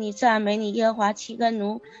感谢你，赞美你，耶和华齐根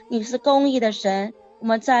奴，你是公义的神，我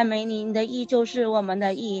们赞美你，你的义就是我们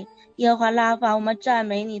的义。耶和华拉法，我们赞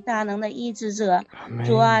美你，大能的医治者。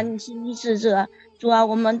主啊，你是医治者。主啊，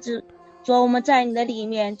我们在你的里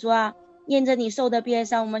面。主啊，因着你受的鞭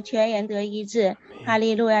伤，我们全然得医治。哈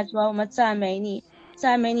利路亚！主啊，我们赞美你，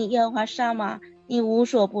赞美你，耶和华沙玛，你无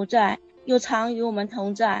所不在，又常与我们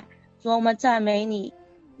同在。主啊，我们赞美你，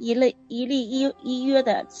一立一约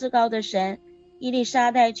的至高的神，伊丽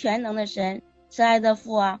莎白全能的神，慈爱的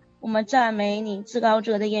父啊，我们赞美你，至高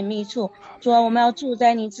者的隐秘处。主啊，我们要住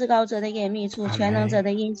在你至高者的隐秘处，全能者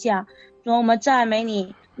的荫下。主啊，我们赞美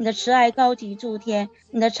你，你的慈爱高举诸天，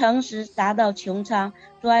你的诚实达到穹苍。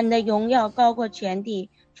主啊，你的荣耀高过全地。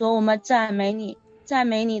主啊，我们赞美你，赞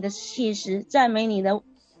美你的气势，赞美你的。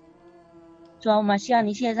主啊，我们向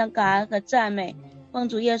你献上感恩和赞美，奉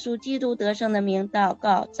主耶稣基督得胜的名祷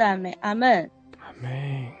告赞美，阿们。阿门，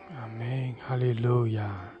阿门，哈利路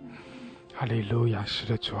亚，哈利路亚！是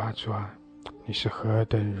的，主啊，主啊，你是何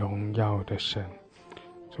等荣耀的神！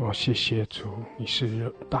主啊，谢谢主，你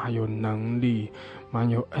是大有能力、满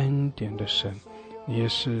有恩典的神，你也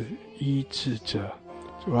是医治者。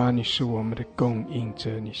主啊，你是我们的供应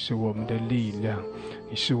者，你是我们的力量，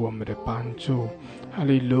你是我们的帮助。哈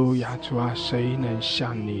利路亚！主啊，谁能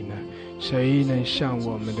像你呢？谁能像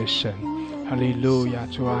我们的神？哈利路亚！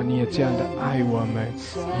主啊，你也这样的爱我们，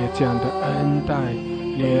你也这样的恩待、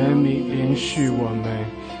怜悯、连续我们。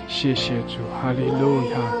谢谢主，哈利路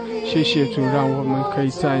亚！谢谢主，让我们可以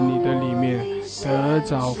在你的里面得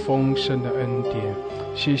着丰盛的恩典。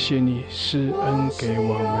谢谢你施恩给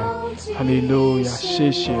我们，哈利路亚！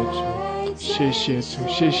谢谢主，谢谢主，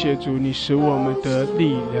谢谢主，你使我们得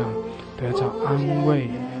力量，得着安慰。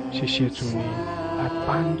谢谢主，你来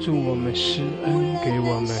帮助我们，施恩给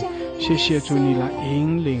我们。谢谢主，你来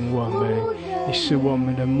引领我们，你是我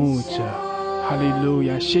们的牧者。哈利路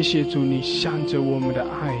亚！谢谢主，你向着我们的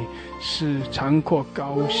爱是长阔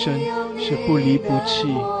高深，是不离不弃，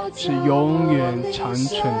是永远长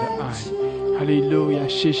存的爱。哈利路亚！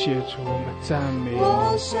谢谢主，我们赞美你。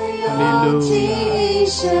哈利路亚！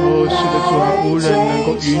哦，是的，主啊，无人能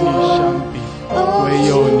够与你相比，唯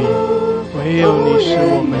有你，唯有你是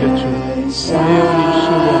我们的主，唯有你是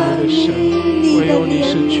我们的神，唯有你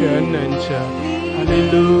是全能者。哈利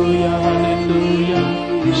路亚！哈利路亚！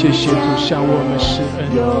谢谢主向我们施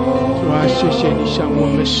恩，主啊，谢谢你向我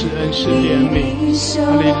们施恩是怜悯。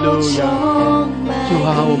哈利路亚！主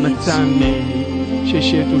啊，我们赞美你。谢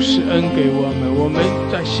谢主施恩给我们，我们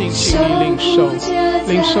在性情里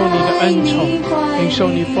领受你的恩宠，领受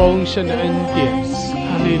你丰盛的恩典。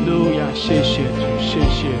哈利路亚！谢谢主，谢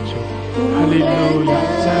谢主，哈利路亚！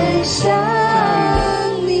赞美赞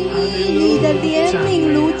美，哈利路亚！你的怜悯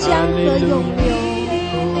如江河涌流。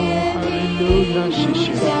哈利路亚！谢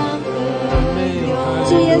谢主，阿门。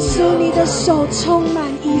主耶稣，你的手充满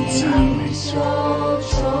医治。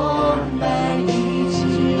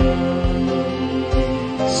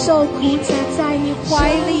受苦者在你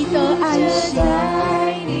怀里得安息，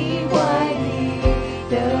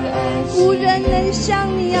无人能像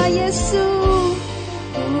你啊，耶稣，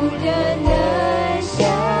无人能像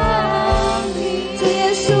你。主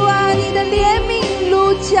耶稣啊，你的怜悯如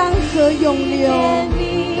江河涌流，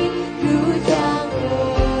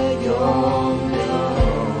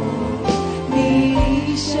你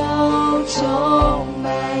的手充满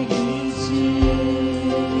医治。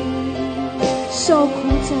受苦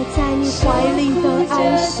者在你怀里得安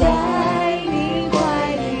息，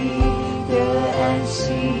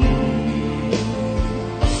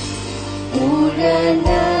无人能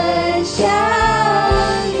像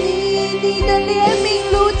你，你的怜悯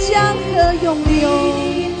如江河涌流，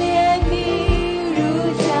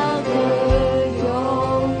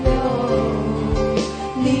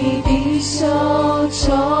你的手充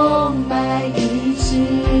满医治。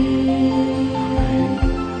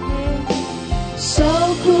受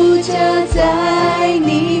苦者在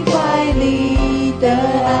你怀里的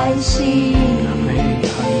安息，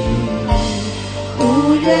无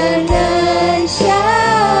人能像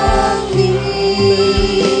你，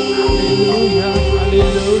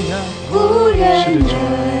无人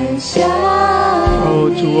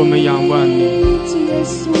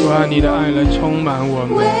啊，你的爱来充满我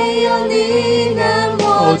们。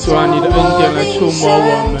哦，主啊，你的恩典来触摸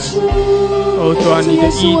我们。哦，主啊，你的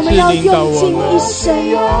医治领导我们。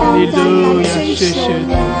哈利路亚，谢谢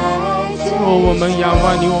主。哦，我们仰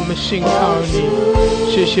望你，我们信靠你。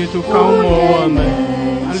谢谢主高摩我们。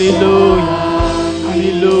哈利路亚，哈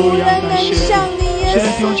利路亚，感谢主。是的，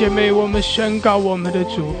弟兄姐妹，我们宣告我们的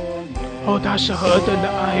主。哦，他是何等的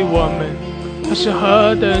爱我们，他是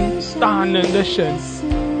何等大能的神。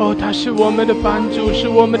哦，他是我们的帮助，是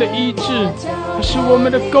我们的医治，他是我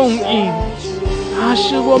们的供应，他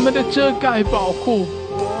是我们的遮盖保护，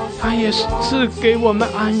他也是赐给我们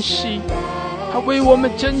安息，他为我们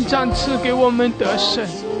征战，赐给我们得胜。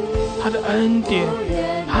他的恩典，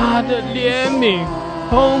他的怜悯，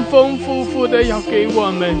丰丰富富的要给我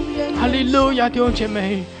们。哈利路亚，弟兄姐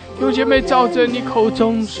妹，弟兄姐妹，照着你口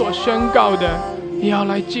中所宣告的，你要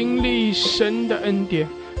来经历神的恩典；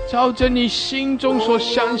照着你心中所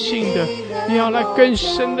相信的，你要来更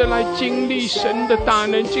深的来经历神的大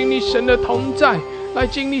能，经历神的同在，来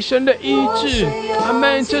经历神的医治。阿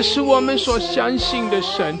们，这是我们所相信的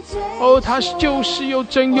神。哦，他就是又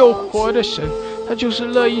真又活的神，他就是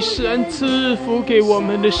乐意施恩赐福给我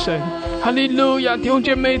们的神。哈利路亚，弟兄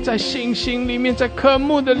姐妹，在信心里面，在科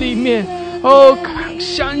目的里面，哦，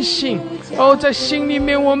相信，哦，在心里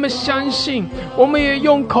面我们相信，我们也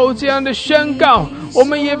用口这样的宣告，我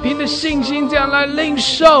们也凭着信心这样来领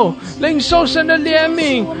受神的怜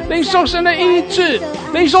悯，领受神的医治，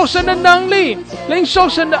领受神的能力，领受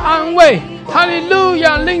神的安慰。哈利路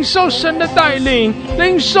亚，领受神的带领，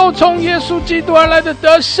领受从耶稣基督而来的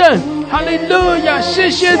得胜。哈利路亚，谢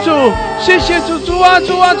谢主，谢谢主，主啊，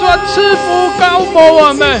主啊，主啊，赐福高摩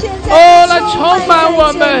我们，哦，来充满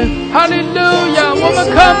我们。哈利路亚，我们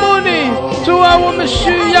渴慕你，主啊，我们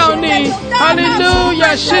需要你。哈利路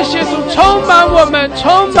亚，谢谢主，充满我们，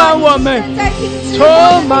充满我们，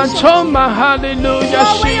充满，哈利路亚，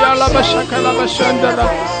西亚拉巴沙卡拉巴山达拉，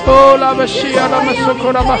哦，拉巴西亚拉巴索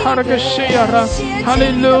库拉巴哈拉格西亚拉，哈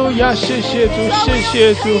利路亚，谢谢主，谢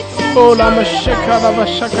谢主，哦，拉巴西卡拉巴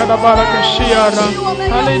沙卡拉巴拉格西亚拉，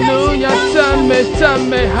哈利路亚，赞美赞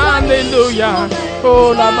美，哈利路亚。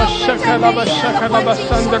哦，拉巴沙卡拉巴沙卡拉巴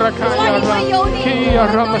山德拉卡亚拉，基亚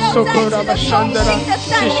拉巴索库拉巴山德拉，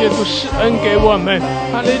谢谢主施恩给我们，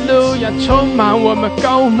哈利路亚，充满我们，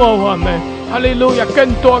高摩我们，哈利路亚，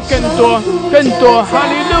更多，哈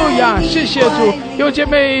利路亚，谢谢主，有姐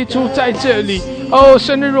妹主在这里，哦，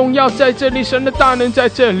神的荣耀在这里，神的大能在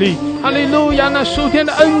这里，哈利路亚，那属天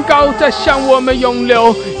的恩膏在向我们涌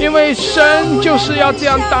流，因为神就是要这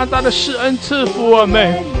样大大的施恩赐福我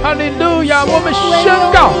们，哈利路亚，我们宣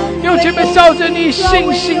告，有姐妹照着你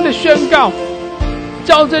信心的宣告，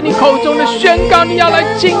照着你口中的宣告，你要来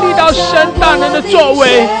经历到神大能的作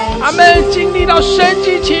为，阿们，经历到神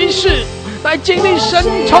迹奇事，来经历神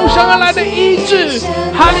从神而来的医治，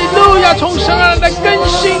哈利路亚，从神而来的更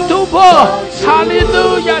新突破，哈利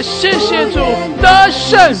路亚，谢谢主，得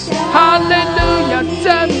胜，哈利路亚，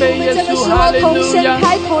赞美耶稣，哈利路亚，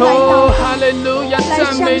哦，哈利路亚，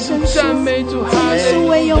赞美主，赞美主，哈利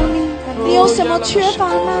路亚。你有什么缺乏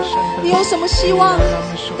吗？你有什么希望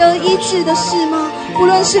得医治的事吗？无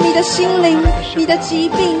论是你的心灵、你的疾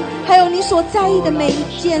病，还有你所在意的每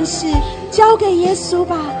一件事，交给耶稣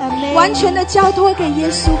吧，完全的交托给耶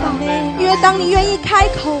稣吧。因为当你愿意开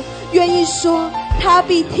口，愿意说，他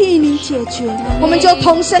必替你解决。我们就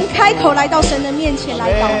同声开口来到神的面前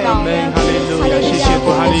来祷告。哈利路亚，谢谢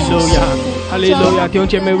主，哈利路亚，哈利路亚，弟兄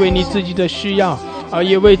姐妹，为你自己的需要。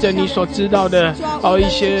也为着你所知道的一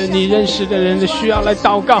些你认识的人的需要来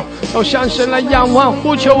祷告，向神来仰望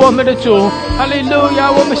呼求我们的主，哈利路亚，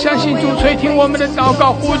我们相信主垂听我们的祷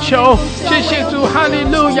告呼求，谢谢主，哈利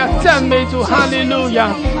路亚，赞美主，哈利路亚，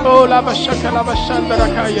哦，拉巴沙卡拉巴山德拉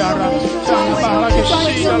卡亚拉，拉巴拉个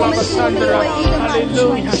西拉拉巴山德拉，哈利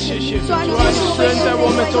路亚，谢谢主，主啊，你施恩在我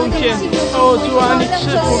们中间，哦，主啊，你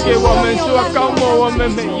赐福给我们，主啊，高摩我们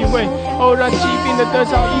每一位，哦，让疾病的得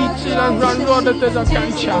到医治，让软弱的得到刚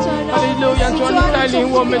强，哈利路亚，主啊，你带领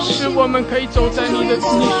我们，使我们可以走在你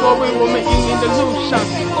所为我们引领的路上，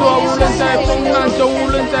主啊，无论在风浪中，无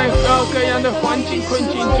论在各样的环境困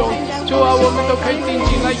境中，主啊，我们都可以定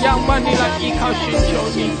睛来仰望你，来依靠寻求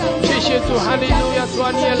你，谢谢主，哈利路亚，主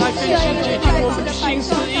啊，你也来更新洁净我们的心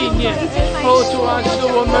思意念，哦，主啊，使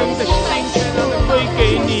我们的心全然的归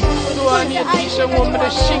给你，主啊，你也提升我们的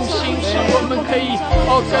信心，使我们可以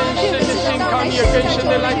更深的信靠你，也更深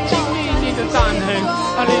的来经历你的大能，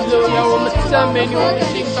哈利路亚，我们赞美你，我们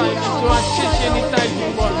敬拜你，主啊，谢谢你带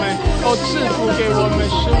领我们，赐福给我们，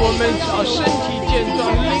使我们身体健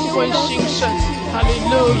壮，灵魂兴盛，哈利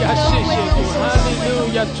路亚，谢谢主，哈利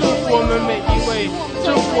路亚，祝福我们每一位，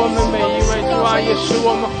祝福我们每一位，主啊，也使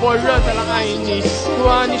我们火热的来爱你，主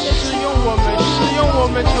啊，你使用我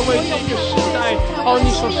们成为这个时代你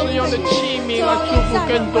所使用的器皿来祝福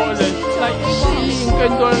更多人，来吸引更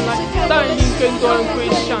多人，来带领更多人归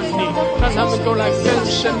向你，让他们都来更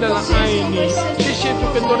深的来爱你。谢谢主，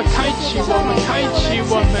更多的开启我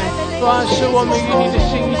们，主啊，使我们与你的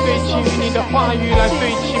心意对齐，与你的话语来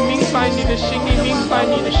对齐，明白你的心意，明白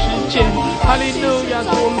你的时间。哈利路亚，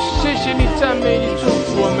主，我们谢谢你，赞美你，祝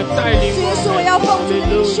福我们，带领我们。耶稣，我要奉主的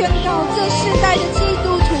名宣告，这世代的基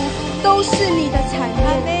督徒都是你的产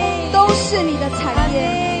业，都是你的产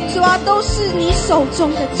业。主啊，都是你手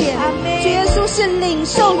中的剑。主耶稣是领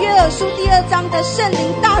受约珥书第2章的圣灵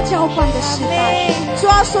大浇灌的时代。主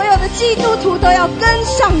啊，所有的基督徒都要跟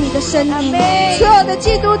上你的声音，所有的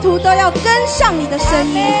基督徒都要跟上你的声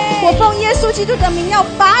音。我奉耶稣基督的名，要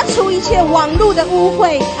拔除一切网络的污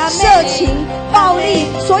秽、色情、暴力，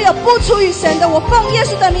所有不出于神的，我奉耶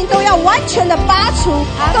稣的名都要完全的拔除，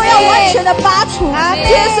都要完全的拔除。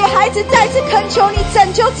主耶稣，孩子再次恳求你拯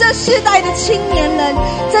救这世代的青年人，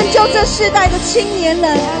拯救这世代的青年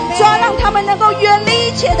人，主啊，让他们能够远离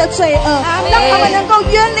一切的罪恶，让他们能够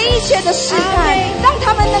远离一切的试探，让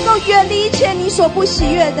他们能够远离一切你所不喜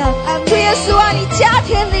悦的。主耶稣啊，你加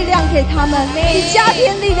添力量给他们，你加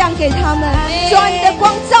添力量给他们。主啊，你的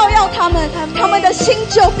光照耀他们，他们的心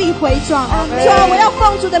就必回转。主啊，我要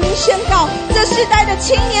奉主的名宣告，这世代的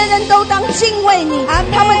青年人都当敬畏你，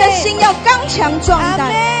他们的心要刚强壮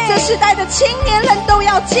胆。这世代的青年人都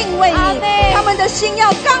要敬畏你，他们的心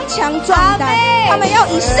要刚强壮胆，他们要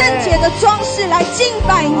以圣洁的装饰来敬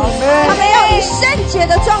拜你，他们要以圣洁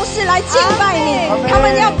的装饰来敬拜你，他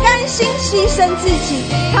们要甘心牺牲自己，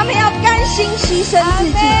他们要甘心牺牲自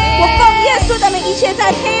己。我奉耶稣的名，一切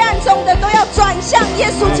在黑暗中的都要转向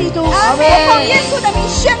耶稣基督。我奉耶稣的名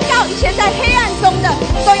宣告，一切在黑暗中的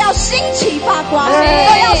都要兴起发光，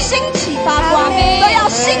都要兴起发光，都要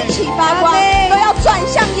兴起发光，都要转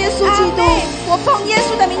向耶稣基督。我奉耶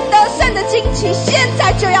稣的名，得胜的惊奇现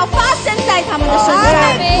在就要发生在他们的身上。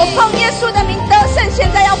我奉耶稣的名，得胜现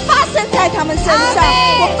在要发生在他们身上。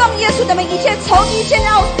我奉耶稣的名，一切仇敌现在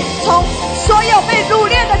要从所有被掳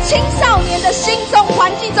掠的青少年的心中环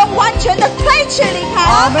境中完全的退去离开，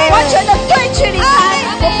完全的退去离开。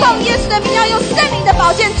我奉耶稣的名，要用圣灵的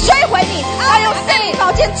宝剑摧毁你，要用圣灵宝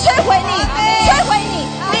剑摧毁你，摧毁你，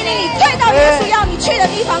命令你退到耶稣要你去的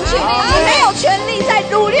地方去。你没有权利再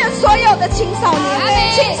掳掠所有的青少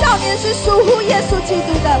年，青少年是属乎耶稣基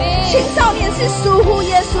督的，青少年是属乎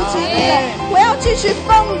耶稣基督的。我要继续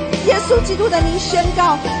奉耶稣基督的名宣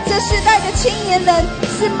告，这世代的青年人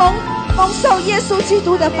是蒙受耶稣基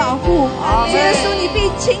督的保护。主耶稣，你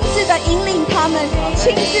必亲自的引领他们，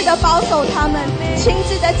亲自的保守他们，亲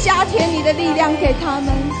自的加添你的力量给他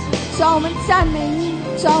们。主啊，我们赞美你，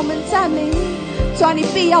主啊，我们赞美你，主啊，你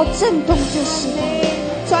必要震动这世代，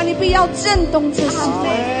主啊，你必要震动这世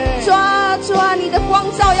代。主啊，主啊，你的光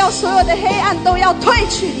照耀所有的黑暗都要退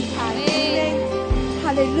去离开。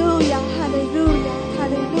哈利路亚，哈利路亚，哈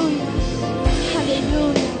利路亚，哈利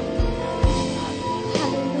路亚，哈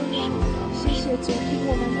利路亚。谢谢主，听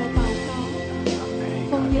我们的祷告，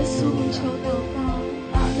奉耶稣名求祷告，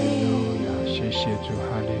阿们。谢谢主，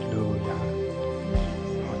哈利路亚。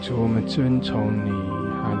主，我们尊崇你，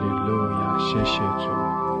哈利路亚。谢谢主，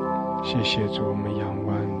谢谢主，我们仰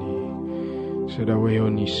望你。是的，唯有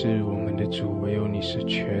你是我们的主，唯有你是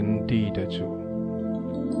全地的主。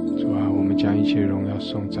主啊，我们将一切荣耀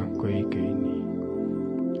颂赞归给你。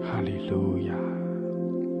哈利路亚，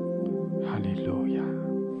哈利路亚。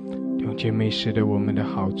弟兄姐妹，是的，我们的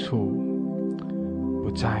好处不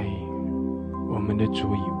在我们的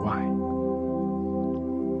主以外。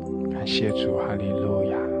感谢主，哈利路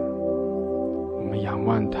亚。我们仰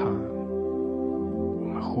望他，我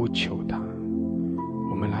们呼求他，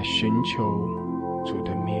我们来寻求主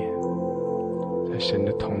的面，在神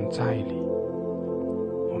的同在里，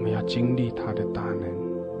我们要经历他的大能，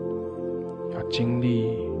要经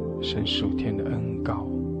历神属天的恩膏。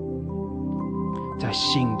在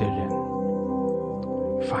信的人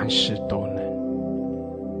凡事都能，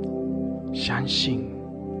相信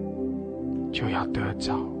就要得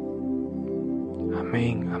着。阿们，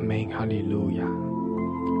阿们，哈利路亚。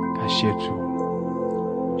感谢主，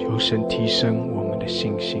求神提升我们的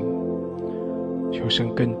信心，求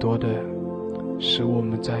神更多的使我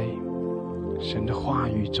们在神的话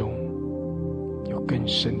语中有更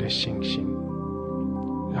深的信心，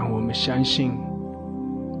让我们相信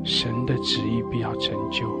神的旨意必要成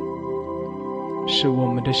就，是我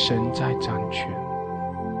们的神在掌权。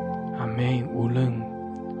阿们。无论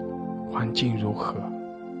环境如何，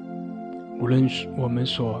无论我们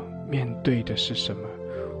所面对的是什么，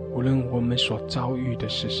无论我们所遭遇的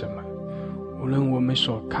是什么，无论我们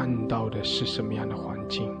所看到的是什么样的环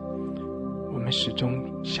境，我们始终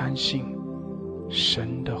相信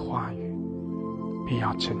神的话语必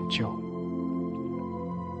要成就，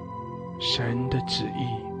神的旨意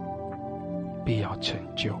必要成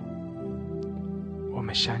就，我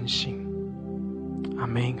们相信。阿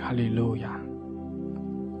们，哈利路亚。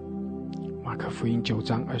马可福音9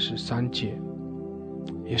章23节，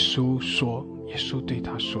耶稣对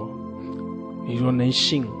他说，你若能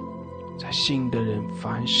信，在信的人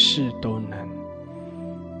凡事都能。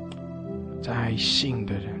在信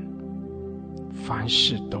的人凡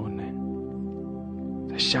事都能。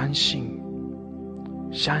在相信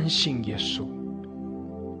耶稣，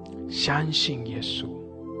相信耶稣，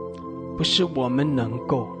不是我们能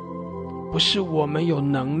够，不是我们有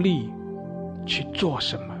能力去做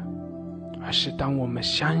什么，而是当我们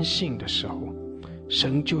相信的时候，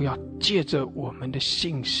神就要借着我们的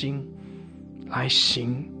信心来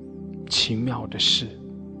行奇妙的事。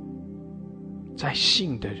在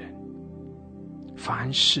信的人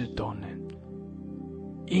凡事都能，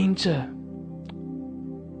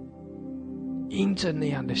因着那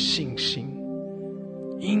样的信心，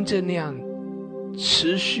因着那样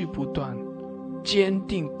持续不断坚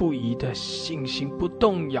定不移的信心，不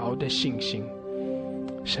动摇的信心，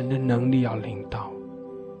神的能力要临到。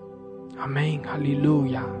阿们，哈利路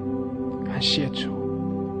亚。感谢主，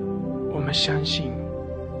我们相信，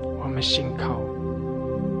我们信靠。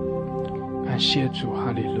感谢主，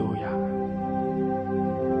哈利路亚。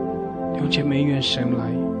弟兄姐妹，愿神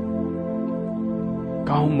来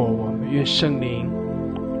高摩我们，愿圣灵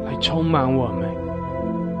来充满我们，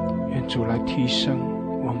愿主来提升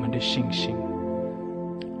我们的信心。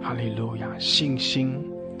哈利路亚。信心，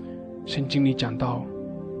圣经里讲到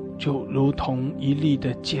就如同一粒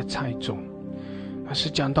的芥菜种，而是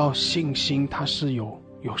讲到信心它是有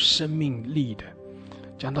生命力的，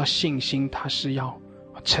讲到信心它是要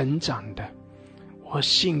成长的。我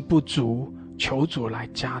信不足，求主来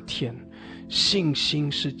加添。信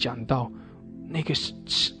心是讲到那个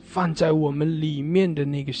放在我们里面的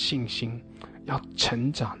那个信心要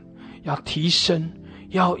成长，要提升，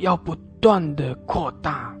要不断的扩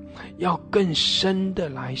大，要更深的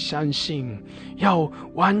来相信，要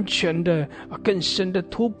完全的更深的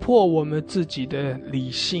突破我们自己的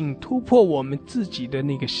理性，突破我们自己的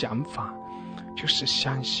那个想法，就是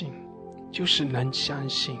相信，就是能相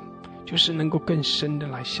信，就是能够更深的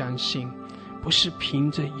来相信，不是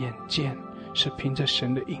凭着眼见，是凭着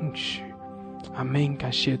神的应许。阿们，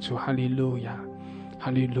感谢主，哈利路亚，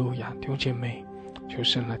哈利路亚。弟兄姐妹，求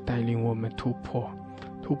神来带领我们突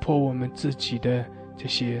破我们自己的这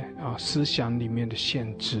些思想里面的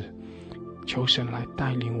限制，求神来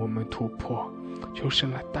带领我们突破，求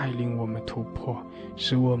神来带领我们突破，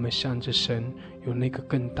使我们向着神有那个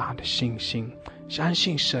更大的信心，相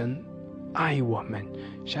信神爱我们，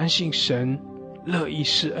相信神乐意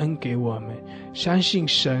施恩给我们，相信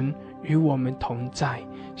神与我们同在，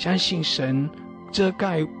相信神遮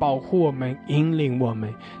盖保护我们，引领我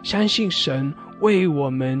们，相信神为我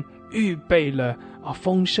们预备了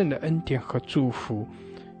丰盛的恩典和祝福，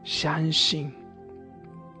相信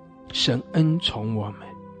神恩宠我们，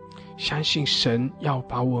相信神要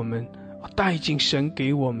把我们带进神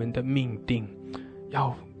给我们的命定，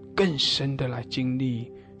要更深的来经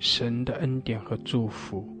历神的恩典和祝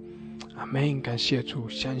福。阿们，感谢主，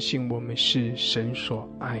相信我们是神所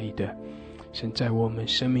爱的，神在我们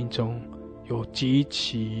生命中有极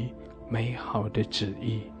其美好的旨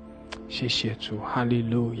意。谢谢主，哈利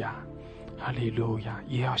路亚，哈利路亚。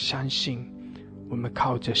也要相信我们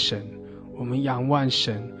靠着神，我们仰望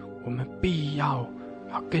神，我们必要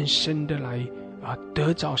更深的来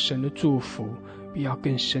得着神的祝福，必要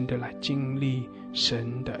更深的来经历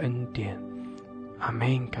神的恩典。阿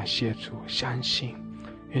们，感谢主，相信，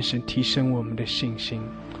愿神提升我们的信心，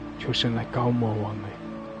求神来高摩我们。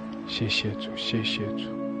谢谢主，谢谢主，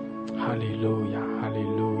哈利路亚，哈利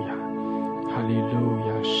路亚，哈利路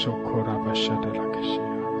亚。索科拉巴沙的拉克西亚，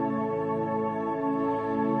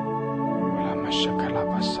拉玛沙卡拉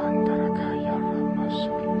巴山的拉卡亚拉玛苏，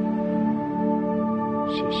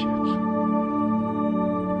谢谢主。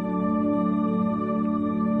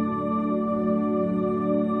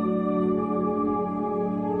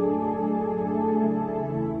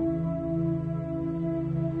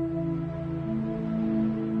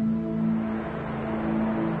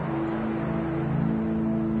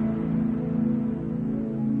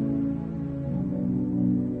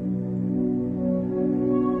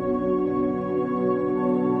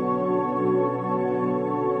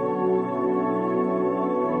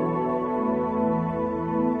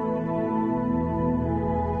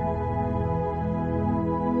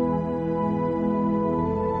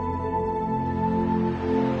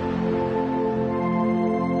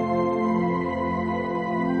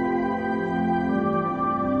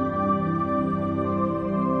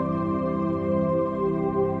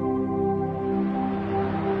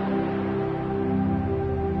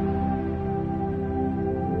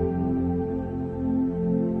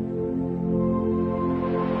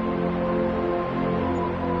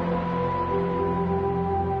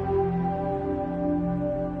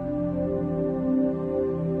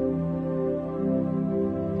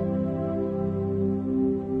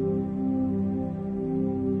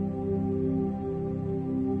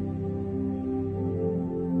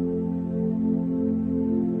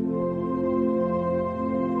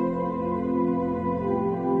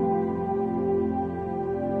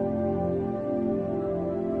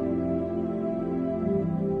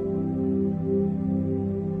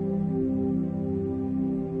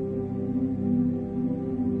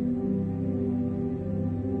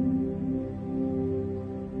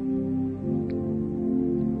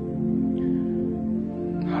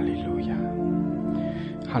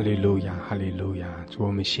哈利路亚，哈利路亚！主，我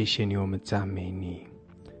们谢谢你，我们赞美你。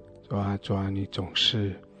主啊，主啊，你总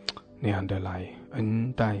是那样的来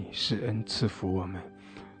恩待、施恩赐福我们。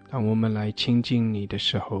当我们来亲近你的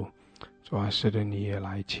时候，主啊，是的，你也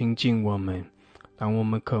来亲近我们。当我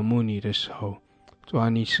们渴慕你的时候，主啊，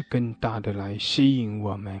你是更大的来吸引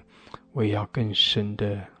我们，我也要更深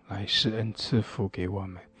的来施恩赐福给我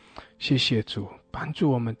们。谢谢主，帮助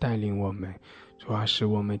我们，带领我们。主啊，使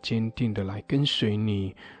我们坚定的来跟随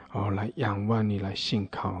你，来仰望你，来信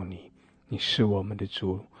靠你。你是我们的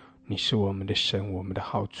主，你是我们的神，我们的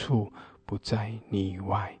好处不在你以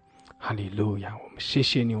外。哈利路亚！我们谢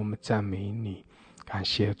谢你，我们赞美你，感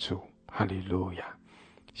谢主。哈利路亚！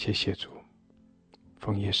谢谢主，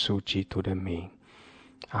奉耶稣基督的名，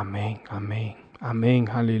阿们，阿们，阿们，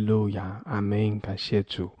哈利路亚，阿们，感谢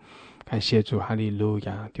主，感谢主，哈利路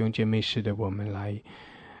亚！弟兄姐妹，是的，我们来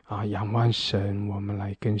仰望神，我们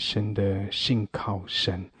来更深的信靠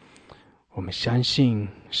神。我们相信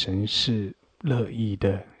神是乐意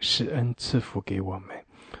的施恩赐福给我们。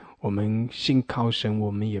我们信靠神，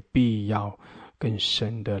我们也必要更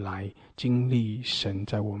深的来经历神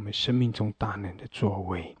在我们生命中大能的作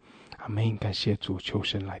为。阿们，感谢主，求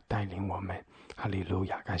神来带领我们。哈利路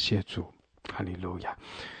亚，感谢主，哈利路亚。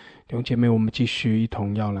弟兄姐妹，我们继续一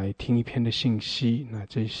同要来听一篇的信息。那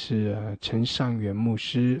这是陈尚元牧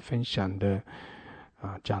师分享的，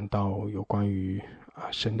讲到有关于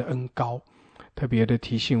神的恩膏，特别的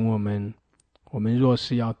提醒我们若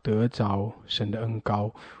是要得着神的恩膏，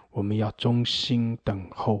我们要忠心等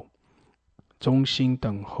候。忠心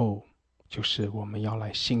等候就是我们要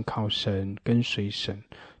来信靠神，跟随神。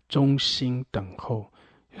忠心等候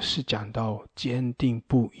是讲到坚定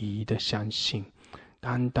不移的相信，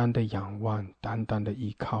单单的仰望，单单的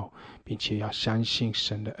依靠，并且要相信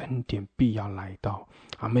神的恩典必要来到。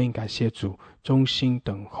阿们，感谢主，忠心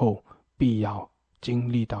等候必要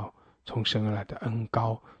经历到从神而来的恩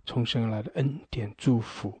膏，从神而来的恩典祝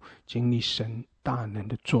福，经历神大能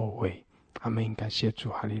的作为。阿们，感谢主，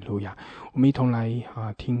哈利路亚！我们一同来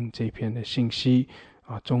听这篇的信息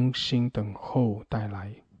忠心等候带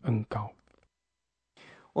来恩膏。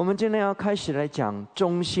我们今天要开始来讲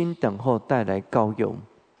忠心等候带来膏油。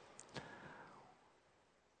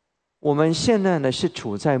我们现在呢是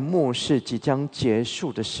处在末世即将结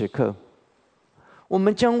束的时刻，我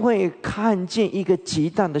们将会看见一个极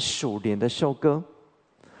大的属灵的收割。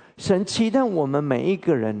神期待我们每一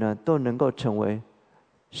个人呢都能够成为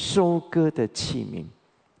收割的器皿，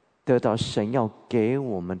得到神要给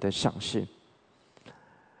我们的赏赐。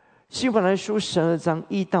希伯来书12章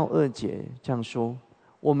1到2节这样说：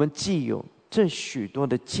我们既有这许多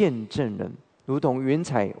的见证人，如同云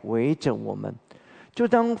彩围着我们，就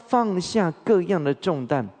当放下各样的重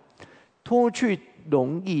担，脱去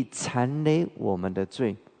容易缠累我们的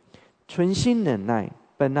罪，存心忍耐，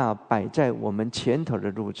奔那摆在我们前头的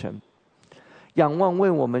路程，仰望为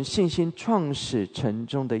我们信心创始成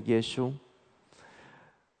终的耶稣。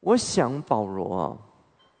我想保罗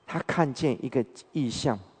他看见一个异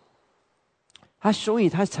象，所以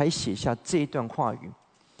他才写下这一段话语。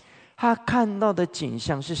他看到的景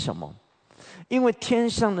象是什么？因为天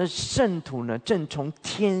上的圣徒呢，正从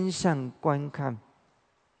天上观看。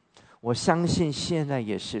我相信现在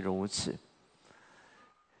也是如此。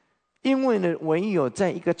因为呢，唯有在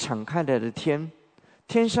一个敞开来的天，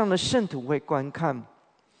天上的圣徒会观看，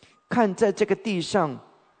看在这个地上，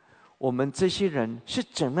我们这些人是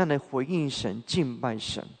怎样的回应神、敬拜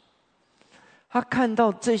神。他看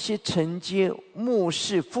到这些承接末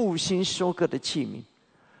世复兴收割的器皿。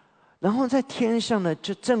然后在天上呢，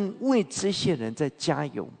就正为这些人在加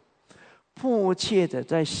油，迫切的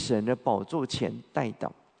在神的宝座前代祷，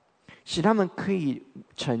使他们可以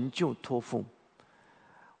成就托付。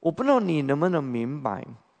我不知道你能不能明白，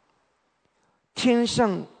天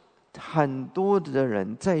上很多的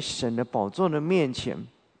人在神的宝座的面前，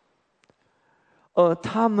而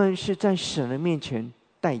他们是在神的面前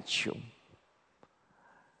代求，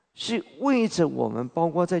是为着我们，包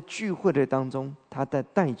括在聚会的当中，他在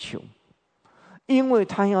代求，因为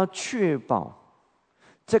他要确保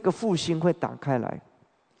这个复兴会打开来，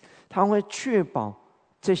他会确保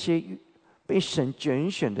这些被神拣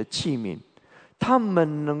选的器皿，他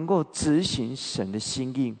们能够执行神的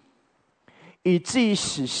心意，以至于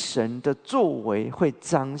使神的作为会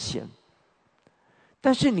彰显。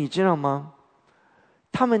但是你知道吗？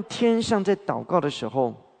他们天上在祷告的时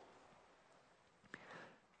候，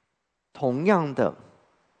同样的，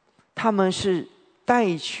他们是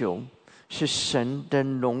代求，是神的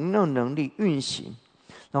荣耀能力运行，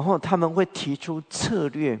然后他们会提出策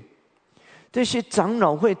略，这些长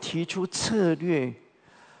老会提出策略，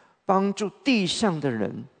帮助地上的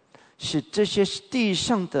人使这些地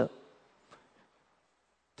上的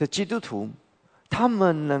基督徒，他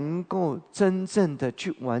们能够真正的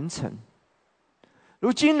去完成。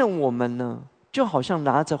如今的我们呢，就好像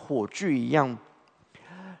拿着火炬一样，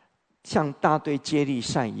像大队接力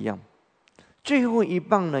赛一样，最后一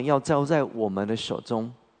棒呢要交在我们的手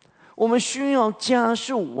中，我们需要加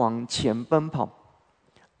速往前奔跑，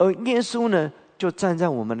而耶稣呢就站在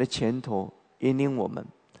我们的前头引领我们，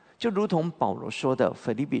就如同保罗说的，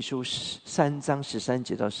腓立比书3章13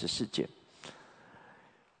节到14节，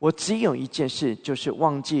我只有一件事，就是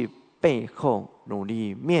忘记背后，努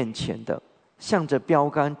力面前的，向着标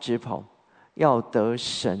杆直跑，要得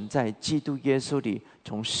神在基督耶稣里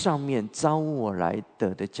从上面招我来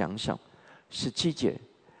得的奖赏。17节，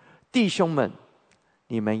弟兄们，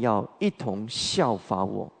你们要一同效法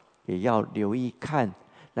我，也要留意看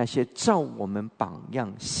那些照我们榜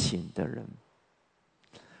样行的人。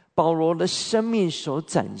保罗的生命所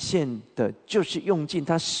展现的，就是用尽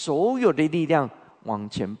他所有的力量往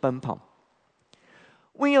前奔跑，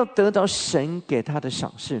为要得到神给他的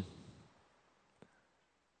赏赐。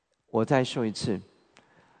我再说一次，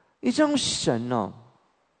你知道神哦，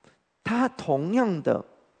他同样的，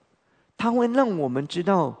他会让我们知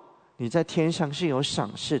道你在天上是有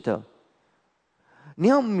赏赐的。你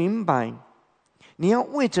要明白，你要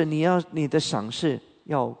为着你的赏赐，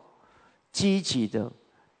要积极的，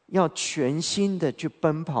要全心的去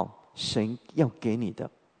奔跑神要给你的。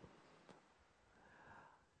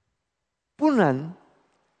不然，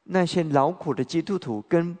那些劳苦的基督徒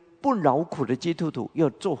跟不劳苦的基督徒又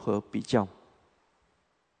作何比较？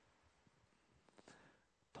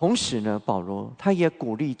同时呢，保罗他也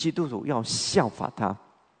鼓励基督徒要效法他，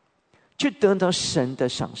去得到神的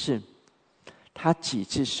赏赐。他几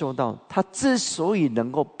次说到，他之所以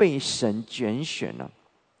能够被神拣选了，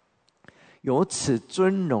有此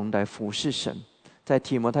尊荣来服侍神，在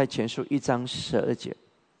提摩太前书1章12节。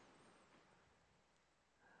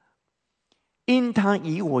因他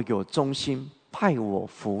以我有忠心，派我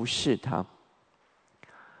服侍他。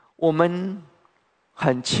我们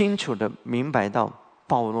很清楚的明白到，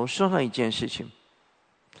保罗说到一件事情，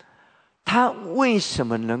他为什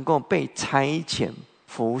么能够被差遣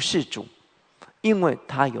服侍主？因为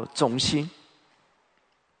他有忠心，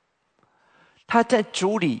他在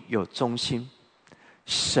主里有忠心，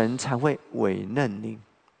神才会委任你。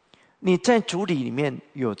你在主里面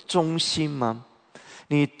有忠心吗？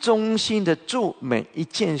你忠心的做每一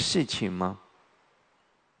件事情吗？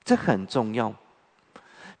这很重要，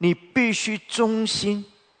你必须忠心，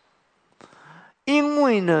因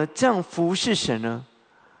为呢，这样服侍神呢，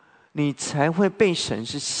你才会被神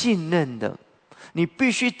是信任的。你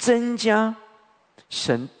必须增加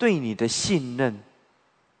神对你的信任，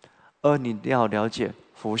而你要了解，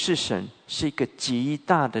服侍神是一个极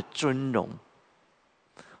大的尊荣。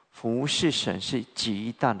服侍神是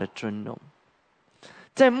极大的尊荣。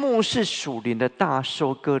在末世属灵的大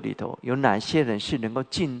收割里头，有哪些人是能够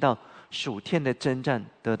进到属天的征战，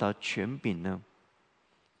得到权柄呢？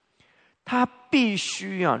他必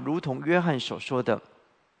须如同约翰所说的，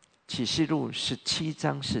启示录17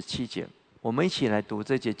章17节，我们一起来读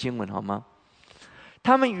这节经文好吗？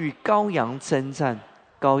他们与羔羊征战，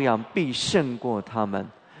羔羊必胜过他们，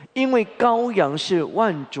因为羔羊是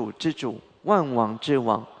万主之主，万王之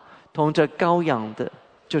王，同着羔羊的，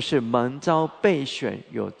就是蒙召备选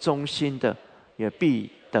有忠心的，也必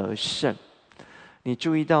得胜。你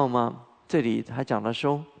注意到吗？这里他讲了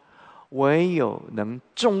说，唯有能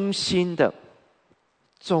忠心的，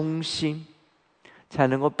忠心才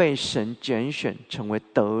能够被神拣选，成为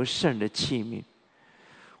得胜的器皿。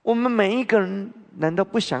我们每一个人难道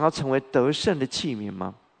不想要成为得胜的器皿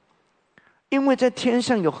吗？因为在天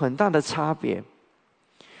上有很大的差别，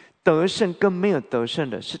得胜跟没有得胜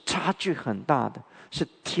的是差距很大的，是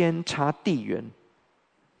天差地远。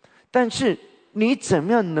但是你怎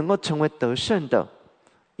么样能够成为得胜的？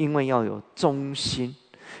因为要有忠心，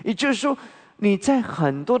也就是说，你在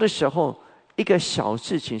很多的时候，一个小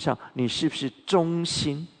事情上，你是不是忠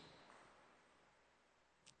心？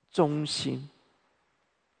忠心。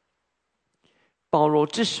保罗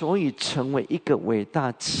之所以成为一个伟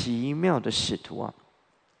大奇妙的使徒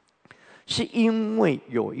是因为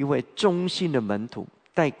有一位忠心的门徒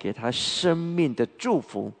带给他生命的祝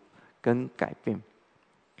福跟改变。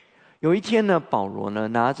有一天呢，保罗呢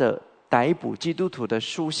拿着逮捕基督徒的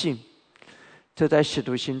书信，这在使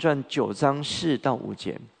徒行传9章4到5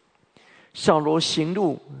节。扫罗行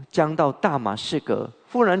路将到大马士革，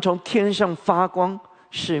忽然从天上发光，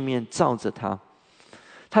四面照着他，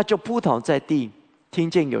他就扑倒在地，听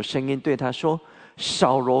见有声音对他说：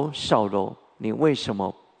扫罗，扫罗，你为什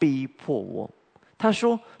么逼迫我？他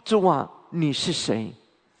说：主啊，你是谁？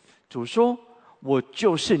主说：“我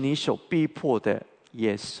就是你所逼迫的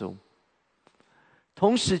耶稣。”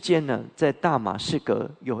同时间呢，在大马士革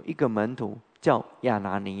有一个门徒叫亚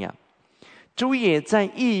拿尼亚，主也在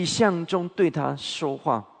异象中对他说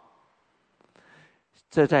话。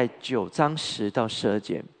这在9章10到12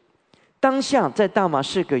节。当下在大马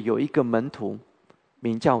士革有一个门徒，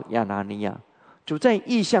名叫亚拿尼亚。主在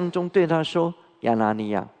异象中对他说：“亚拿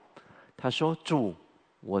尼亚。”他说：“主，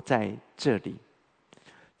我在这里。”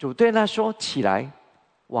主对他说：“起来，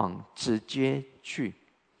往直接去，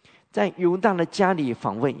在犹大的家里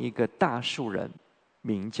访问一个大数人，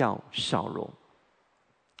名叫扫罗。”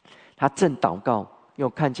他正祷告，又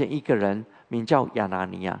看见一个人名叫亚拿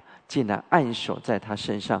尼亚进来按手在他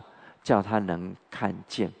身上，叫他能看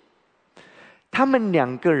见。他们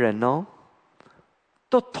2个人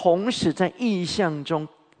都同时在异象中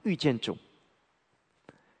遇见主。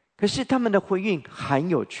可是他们的回应很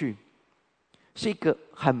有趣，是一个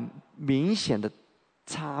很明显的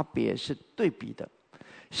差别，是对比的。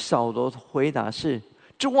扫罗回答是：“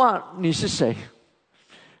主啊，你是谁？”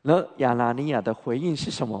然后亚拿尼亚的回应是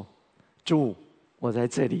什么？“主，我在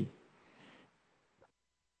这里。”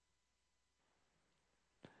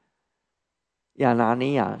亚拿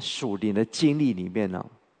尼亚属灵的经历里面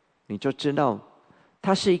你就知道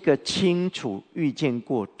他是一个清楚遇见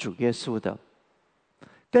过主耶稣的，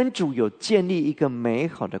跟主有建立一个美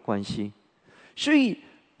好的关系，所以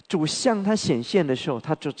主向他显现的时候，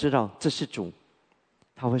他就知道这是主，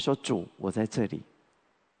他会说：“主，我在这里。”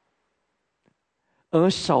而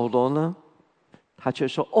扫罗呢，他却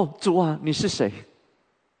说：“哦，主啊，你是谁？”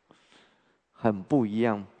很不一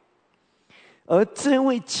样。而这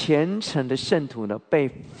位虔诚的圣徒呢，被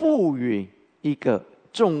赋予一个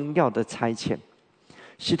重要的差遣，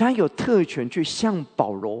使他有特权去向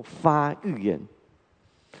保罗发预言。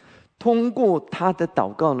通过他的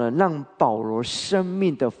祷告呢，让保罗生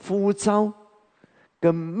命的呼召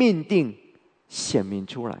跟命定显明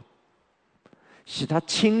出来，使他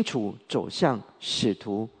清楚走向使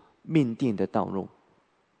徒命定的道路。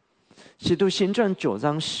使徒行传9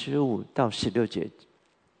章15到16节，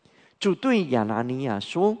主对亚拿尼亚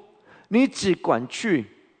说：“你只管去，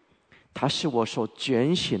他是我所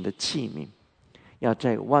拣选的器皿，要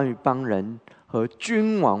在外邦人和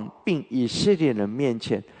君王并以色列人面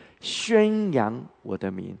前宣扬我的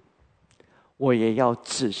名。我也要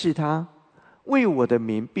指示他，为我的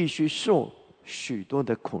名必须受许多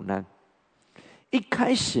的苦难。”一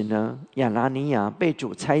开始呢，亚拿尼亚被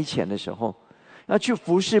主差遣的时候，要去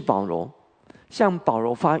服侍保罗，向保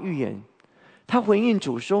罗发预言。他回应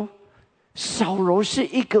主说：“扫罗是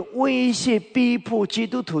一个威胁逼迫基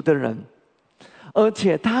督徒的人，而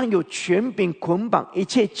且他有权柄捆绑一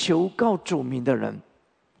切求告主名的人。”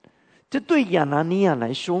这对亚拿尼亚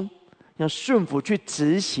来说，要顺服去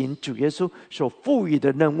执行主耶稣所赋予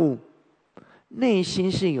的任务，内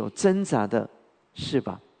心是有挣扎的，是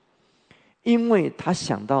吧？因为他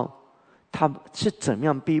想到他是怎么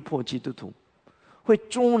样逼迫基督徒，会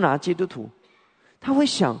捉拿基督徒，他会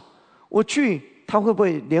想：我去，他会不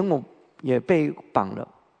会连我也被绑了？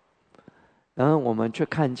然后我们却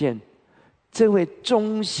看见这位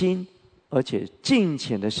忠心而且敬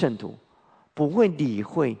虔的圣徒，不会理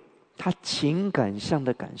会他情感上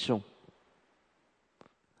的感受，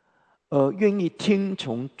而愿意听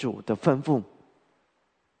从主的吩咐，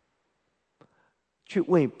去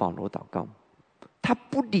为保罗祷告。他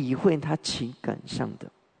不理会他情感上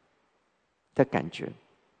的感觉，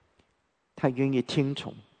他愿意听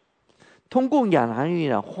从。通过亚拿尼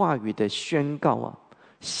亚话语的宣告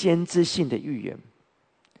先知性的预言，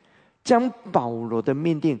将保罗的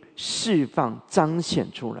命定释放彰显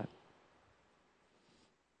出来。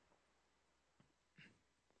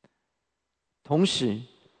同时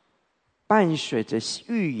伴随着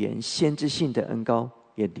预言先知性的恩膏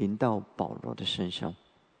也临到保罗的身上，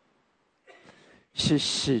是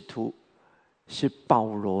使徒，使保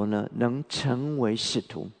罗呢能成为使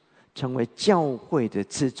徒，成为教会的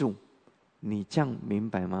支柱。你这样明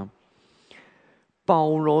白吗？保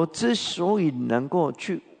罗之所以能够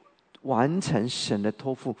去完成神的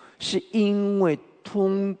托付，是因为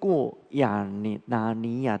通过亚拿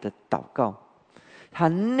尼亚的祷告，他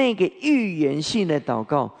那个预言性的祷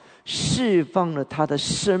告释放了他的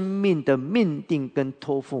生命的命定跟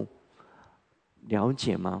托付。了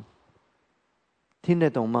解吗？听得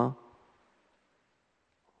懂吗？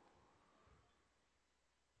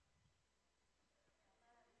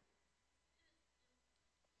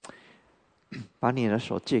把你的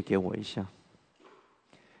手借给我一下。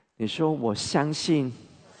你说：“我相信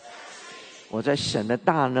我在神的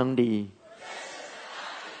大能里，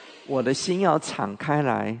我的心要敞开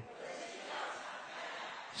来，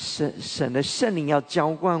神的圣灵要浇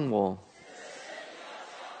灌我，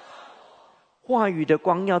话语的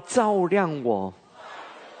光要照亮我，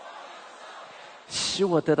使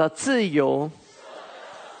我得到自由，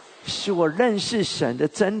使我认识神的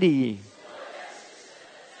真理。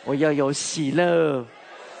我要有喜乐，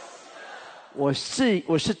我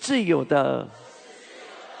是自由的，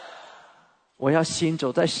我要行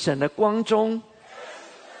走在神的光中。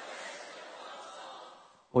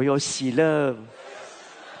我有喜乐，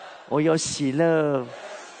我有喜乐，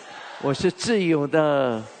我是自由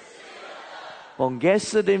的。奉耶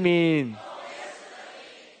稣的名，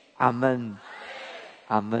阿们，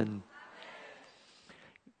阿们。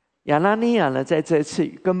亚拿尼亚呢，在这次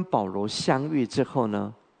跟保罗相遇之后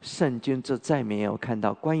呢，圣经就再没有看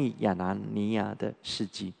到关于亚拿尼亚的事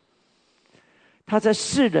迹。他在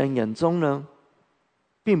世人眼中呢，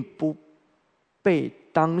并不被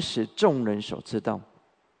当时众人所知道。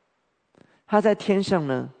他在天上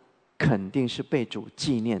呢，肯定是被主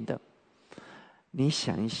纪念的。你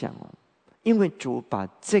想一想哦，因为主把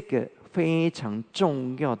这个非常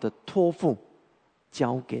重要的托付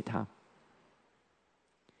交给他，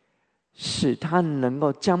使他能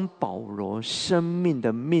够将保罗生命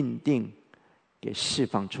的命定给释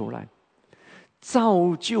放出来，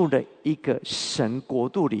造就了一个神国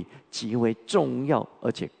度里极为重要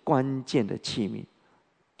而且关键的器皿，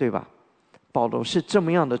对吧？保罗是这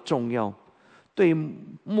么样的重要，对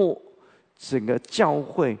整个教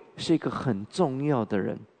会是一个很重要的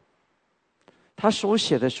人。他所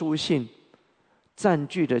写的书信占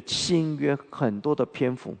据了新约很多的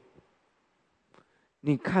篇幅，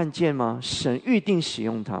你看见吗？神预定使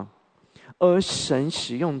用他，而神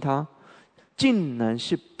使用他竟然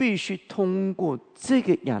是必须通过这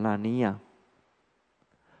个亚拿尼亚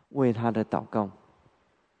为他的祷告，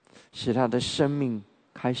使他的生命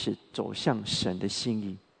开始走向神的心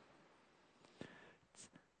意。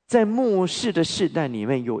在末世的世代里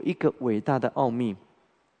面，有一个伟大的奥秘，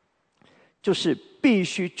就是必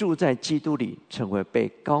须住在基督里，成为被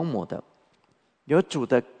膏抹的，有主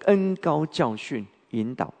的恩膏教训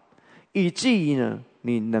引导，以至于呢，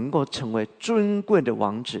你能够成为尊贵的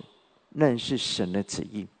王子，认识神的旨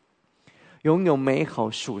意，拥有美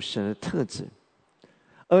好属神的特质。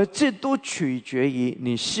而这都取决于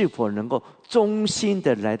你是否能够忠心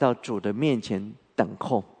的来到主的面前等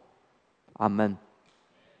候。阿们。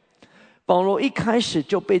保罗一开始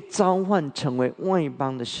就被召唤成为外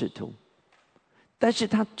邦的使徒，但是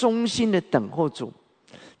他忠心的等候主，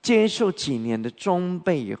接受几年的装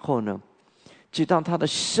备以后呢，直到他的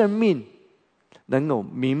生命能够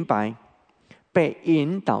明白，被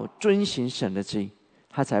引导遵行神的旨意，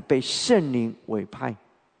他才被圣灵委派。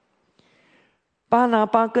巴拿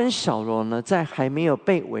巴跟扫罗呢，在还没有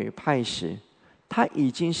被委派时，他已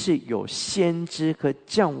经是有先知和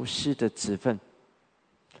教师的职分。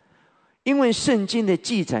因为圣经的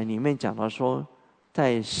记载里面讲到说，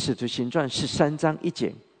在使徒行传13章1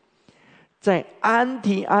节，在安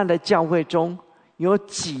提阿的教会中有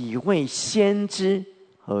几位先知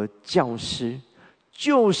和教师，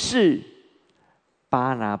就是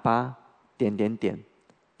巴拿巴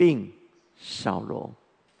并扫罗。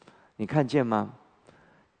你看见吗？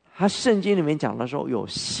他圣经里面讲到说有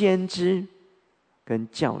先知跟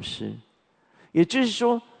教师，也就是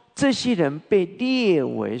说这些人被列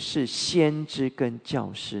为是先知跟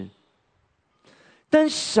教师。但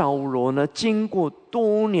扫罗呢，经过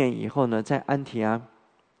多年以后呢，在安提阿，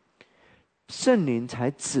圣灵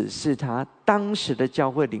才指示他，当时的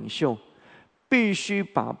教会领袖必须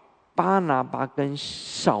把巴拿巴跟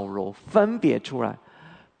扫罗分别出来，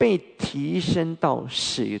被提升到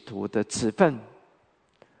使徒的职分。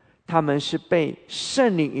他们是被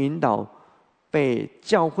圣灵引导，被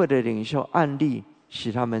教会的领袖按立，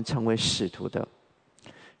使他们成为使徒的。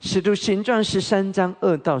使徒行传13章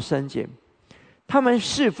2到3节，他们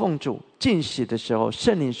侍奉主禁食的时候，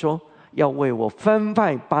圣灵说要为我分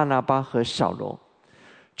派巴拿巴和扫罗，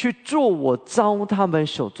去做我召他们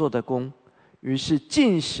所做的工。于是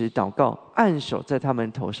禁食祷告，按手在他们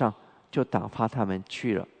头上，就打发他们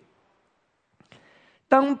去了。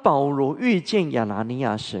当保罗遇见亚拿尼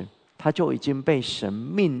亚时，他就已经被神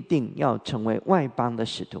命定要成为外邦的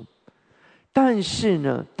使徒，但是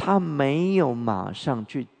呢，他没有马上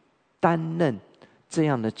去担任这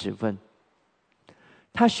样的职分。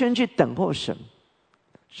他先去等候神，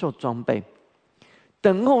受装备。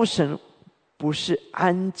等候神不是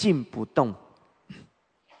安静不动，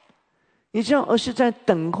你知道，而是在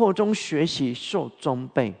等候中学习、受装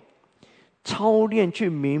备、操练，去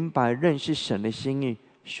明白认识神的心意，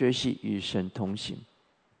学习与神同行，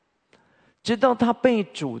直到他被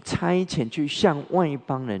主差遣去向外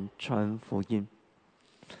邦人传福音。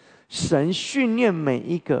神训练每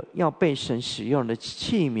一个要被神使用的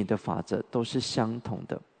器皿的法则都是相同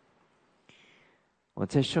的。我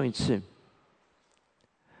再说一次，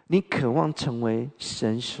你渴望成为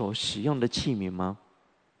神所使用的器皿吗？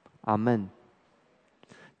阿们。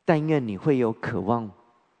但愿你会有渴望。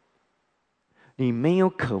你没有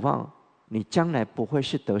渴望，你将来不会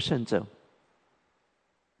是得胜者。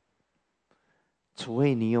除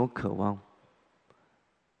非你有渴望。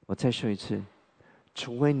我再说一次，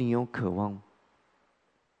除非你有渴望，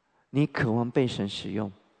你渴望被神使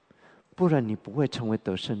用，不然你不会成为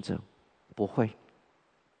得胜者，不会。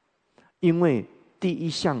因为第一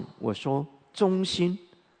项我说忠心，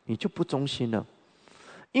你就不忠心了。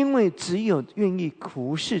因为只有愿意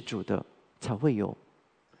服侍主的才会有，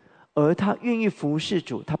而他愿意服侍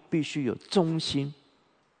主，他必须有忠心，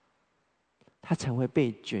他才会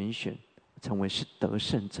被拣选成为是得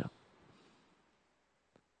胜者。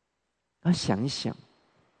那想一想，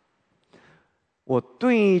我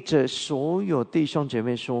对着所有弟兄姐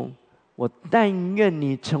妹说，我但愿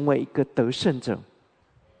你成为一个得胜者。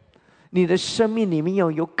你的生命里面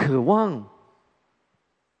要有渴望，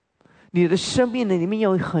你的生命里面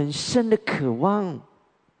有很深的渴望，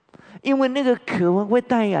因为那个渴望会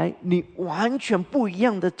带来你完全不一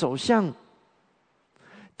样的走向。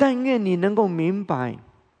但愿你能够明白，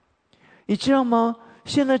你知道吗？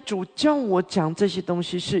现在主叫我讲这些东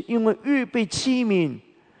西，是因为预备器皿，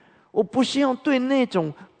我不是要对那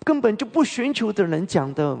种根本就不寻求的人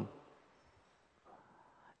讲的，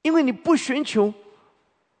因为你不寻求，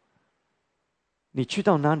你去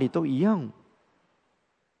到哪里都一样。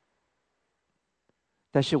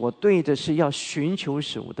但是我对的是要寻求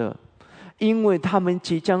主的，因为他们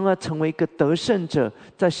即将要成为一个得胜者，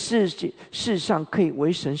在世上可以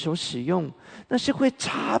为神所使用，那是会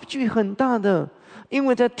差距很大的。因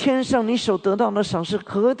为在天上你所得到的赏是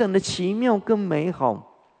何等的奇妙跟美好。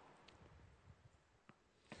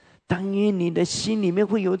当然你的心里面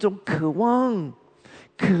会有一种渴望，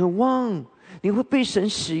你会被神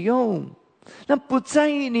使用，那不在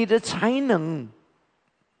于你的才能，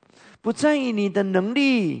不在于你的能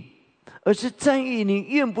力，而是在于你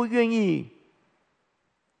愿不愿意。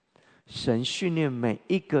神训练每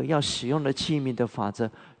一个要使用的器皿的法则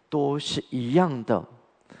都是一样的。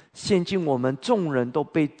现今我们众人都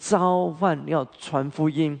被召唤要传福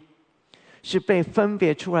音，是被分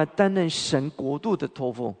别出来担任神国度的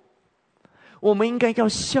托付。我们应该要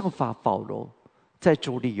效法保罗，在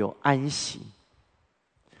主里有安息，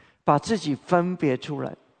把自己分别出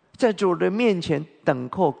来，在主的面前等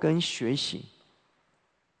候跟学习，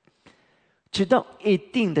直到一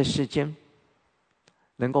定的时间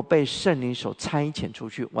能够被圣灵所差遣出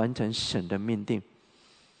去，完成神的命定。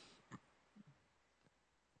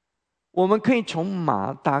我们可以从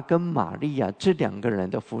马大跟玛利亚这两个人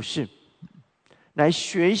的服事来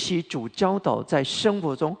学习主教导在生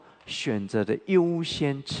活中选择的优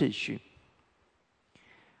先次序。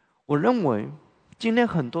我认为今天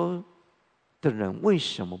很多的人为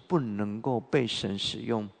什么不能够被神使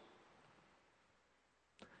用？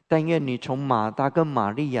但愿你从马大跟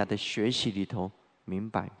玛利亚的学习里头明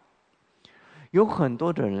白，有很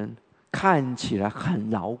多的人看起来很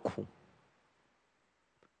劳苦，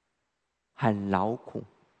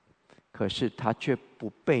可是他却不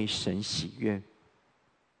被神喜悦，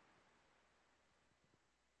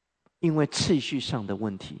因为次序上的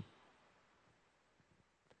问题。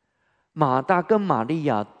马大跟玛利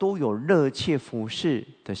亚都有热切服侍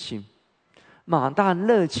的心，马大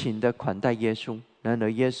热情的款待耶稣，然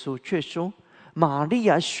而耶稣却说，玛利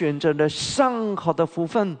亚选择了上好的福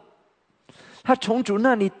分，他从主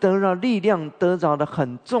那里得了力量，得着了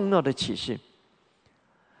很重要的启示。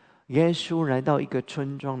耶稣来到一个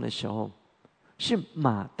村庄的时候，是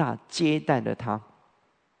马大接待了他。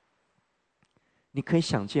你可以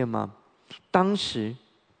想见吗？当时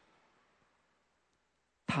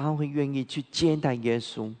他会愿意去接待耶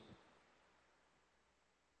稣，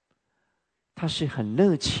他是很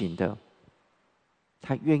热情的，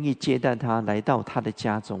他愿意接待他来到他的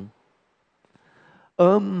家中。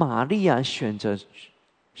而玛利亚选择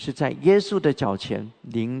是在耶稣的脚前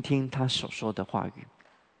聆听他所说的话语。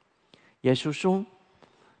耶稣说，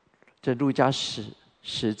这路加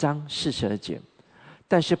10章42节，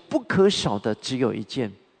但是不可少的只有一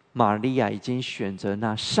件，玛利亚已经选择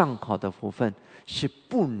那上好的福分，是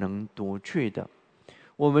不能夺去的。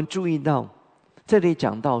我们注意到这里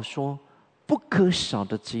讲到说，不可少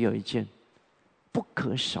的只有一件，不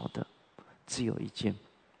可少的只有一件。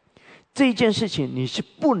这件事情你是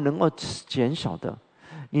不能够减少的，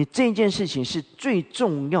你这件事情是最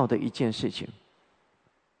重要的一件事情。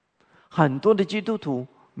很多的基督徒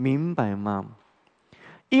明白吗？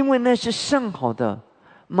因为那是上好的，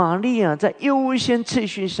玛利亚在优先次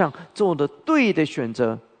序上做了对的选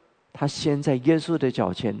择，她先在耶稣的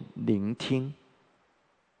脚前聆听。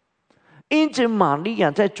因此玛利亚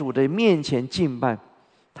在主的面前敬拜，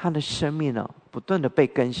她的生命不断的被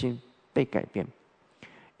更新被改变。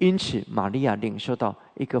因此玛利亚领受到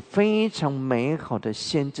一个非常美好的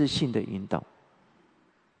先知性的引导。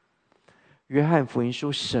约翰福音书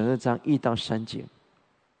12章1到3节，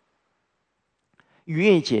逾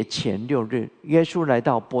越节前6日，耶稣来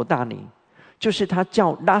到伯大尼，就是他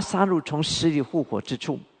叫拉撒路从死里复活之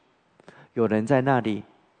处。有人在那里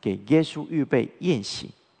给耶稣预备宴席，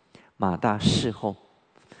马大侍候，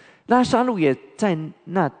拉撒路也在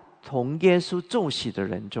那同耶稣奏喜的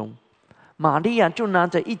人中。玛利亚就拿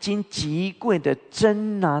着一斤极贵的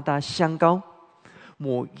真拿达香膏，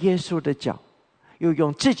抹耶稣的脚，又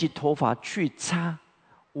用自己头发去擦，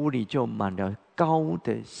屋里就满了膏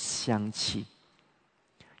的香气。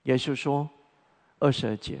耶稣说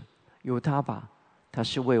22节，有他吧，他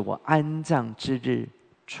是为我安葬之日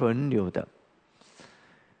存留的。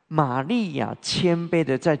玛利亚谦卑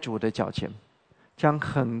的在主的脚前，将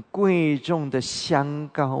很贵重的香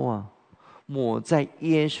膏抹在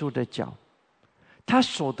耶稣的脚。他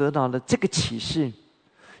所得到的这个启示，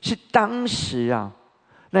是当时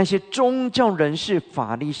那些宗教人士、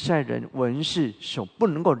法利赛人、文士所不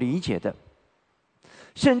能够理解的，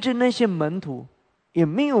甚至那些门徒也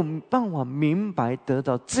没有办法明白得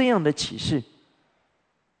到这样的启示。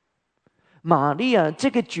玛利亚这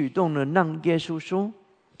个举动呢，让耶稣说，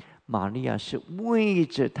玛利亚是为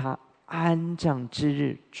着他安葬之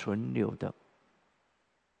日存留的。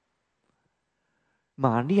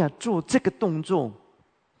玛利亚做这个动作，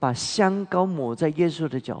把香膏抹在耶稣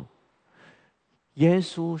的脚。耶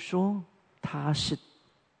稣说，他是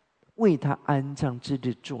为他安葬之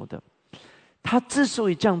日做的。他之所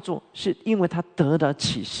以这样做，是因为他得到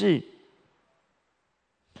启示，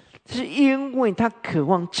是因为他渴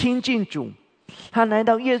望亲近主，他来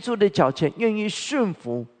到耶稣的脚前，愿意顺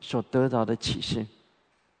服所得到的启示。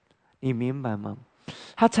你明白吗？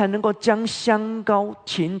他才能够将香膏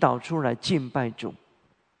倾倒出来敬拜主。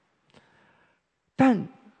但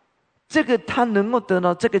这个他能够得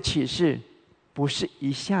到这个启示，不是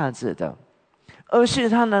一下子的，而是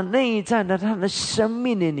他的内在的他的生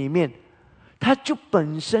命的里面，他就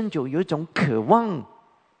本身就有一种渴望。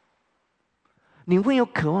你会有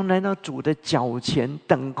渴望来到主的脚前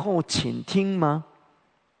等候倾听吗？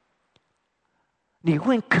你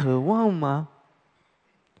会渴望吗？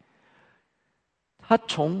他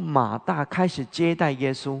从马大开始接待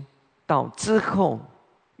耶稣，到之后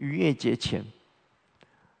逾越节前，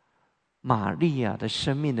玛利亚的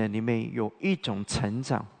生命的里面有一种成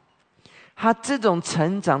长。他这种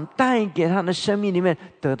成长带给他的生命里面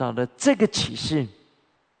得到的这个启示，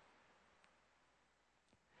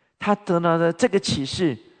他得到的这个启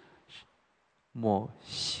示，抹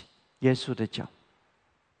耶稣的脚。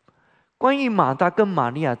关于马大跟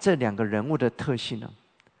玛利亚这两个人物的特性呢，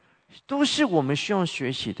都是我们需要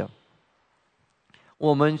学习的。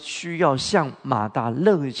我们需要像马大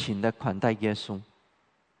热情的款待耶稣，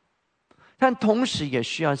但同时也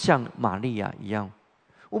需要像玛利亚一样。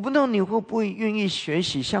我不知道你会不会愿意学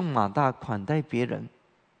习像马大款待别人？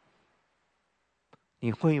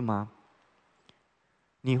你会吗？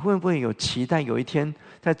你会不会有期待，有一天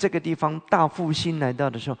在这个地方大复兴来到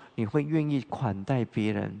的时候，你会愿意款待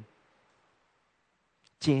别人，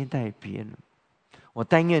接待别人？我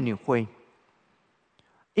但愿你会，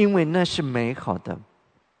因为那是美好的。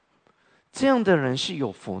这样的人是有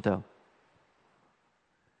福的。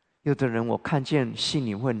有的人我看见心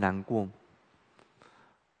里会难过，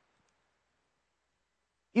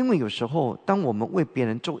因为有时候当我们为别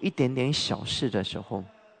人做一点点小事的时候，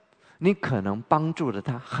你可能帮助了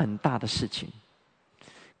他很大的事情，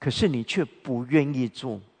可是你却不愿意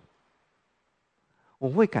做。我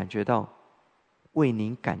会感觉到为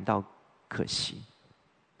您感到可惜，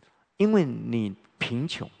因为你贫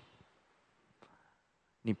穷，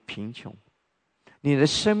你的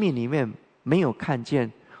生命里面没有看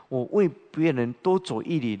见我为别人多走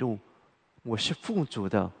1里路，我是富足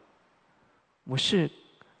的，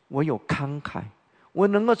我有慷慨，我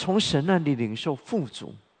能够从神那里领受富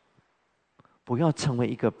足。不要成为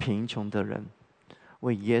一个贫穷的人，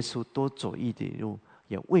为耶稣多走1里路，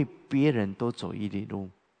也为别人多走1里路，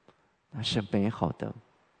那是美好的。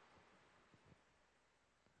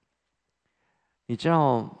你知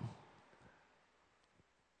道，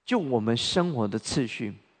就我们生活的次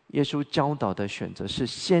序，耶稣教导的选择是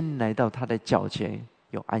先来到他的脚前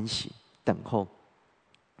有安息等候，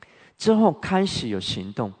之后开始有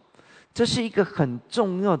行动。这是一个很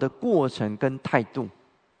重要的过程跟态度。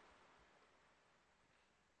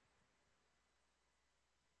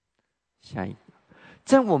下一个，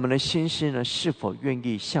在我们的心思呢，是否愿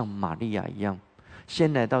意像玛利亚一样，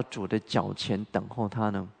先来到主的脚前等候他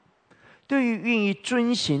呢？对于愿意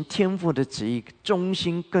遵行天父的旨意、忠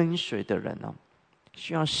心跟随的人呢，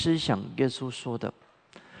需要思想耶稣说的，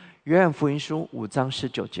约翰福音书5章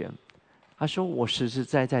19节，他说：“我实实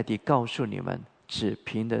在在地告诉你们，只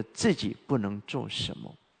凭着自己不能做什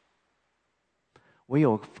么，唯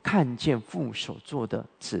有看见父所做的，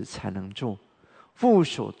子才能做。父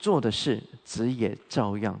所做的事，子也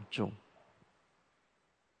照样做。”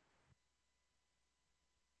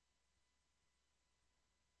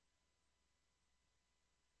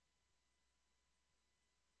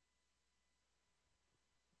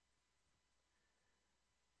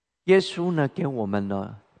耶稣呢，给我们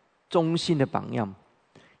了忠心的榜样，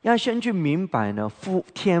要先去明白呢，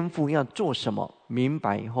天父要做什么，明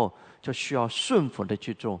白以后就需要顺服的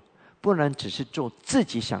去做，不然只是做自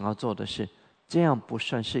己想要做的事，这样不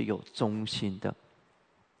算是有忠心的。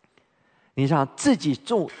你知道，自己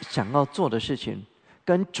做想要做的事情，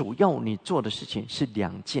跟主要你做的事情是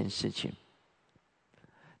2件事情。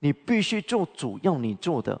你必须做主要你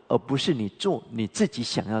做的，而不是你做你自己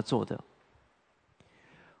想要做的。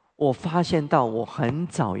我发现到我很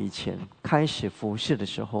早以前开始服事的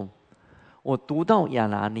时候，我读到亚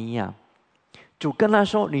拿尼亚，主跟他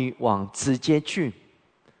说：“你往直接去。”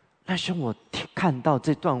那时候我看到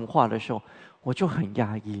这段话的时候，我就很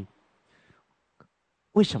压抑。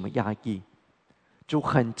为什么压抑？主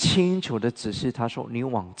很清楚的指示他说：“你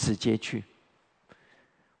往直接去。”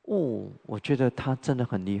我觉得他真的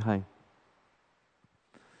很厉害，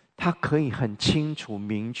他可以很清楚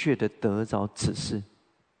明确的得着指示。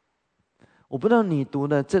我不知道你读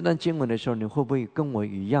了这段经文的时候，你会不会跟我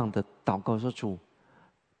一样的祷告说：“主，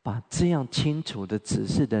把这样清楚的指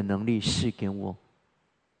示的能力赐给我，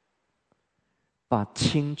把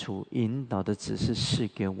清楚引导的指示赐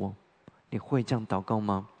给我。”你会这样祷告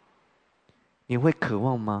吗？你会渴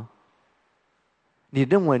望吗？你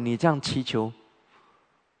认为你这样祈求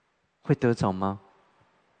会得着吗？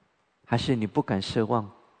还是你不敢奢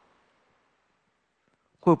望？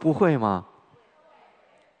会不会嘛？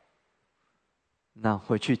那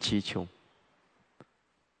回去祈求。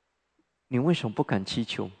你为什么不敢祈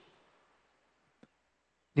求？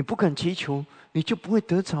你不敢祈求，你就不会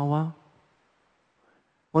得着啊！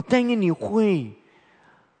我答应你会，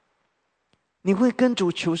你会跟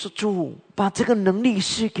主求说：“主，把这个能力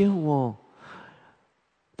赐给我，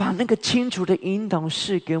把那个清楚的引导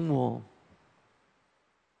赐给我。”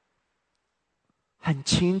很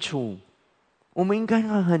清楚，我们应该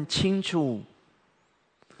很清楚，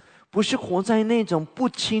不是活在那种不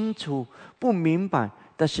清楚、不明白。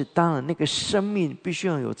但是当然，那个生命必须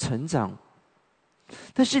要有成长，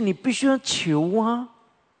但是你必须要求啊，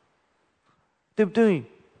对不对？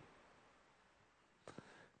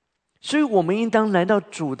所以我们应当来到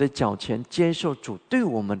主的脚前，接受主对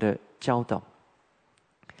我们的教导。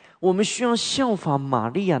我们需要效法玛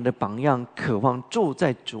利亚的榜样，渴望坐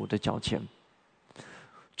在主的脚前，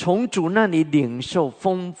从主那里领受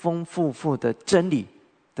丰丰富富的真理，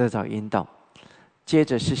得到引导。接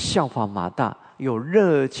着是效法马大，有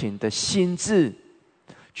热情的心志，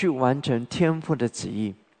去完成天父的旨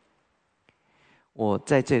意。我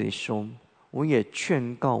在这里说，我也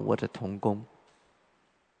劝告我的同工，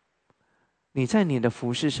你在你的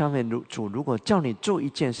服事上面，主如果叫你做一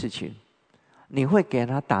件事情，你会给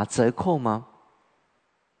他打折扣吗？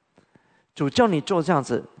主叫你做这样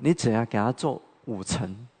子，你只要给他做5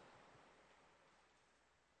成。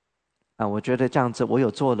我觉得这样子我有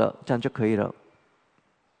做了，这样就可以了。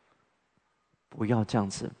不要这样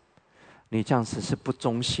子，你这样子是不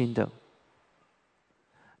忠心的，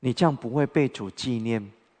你这样不会被主纪念，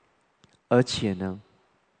而且呢，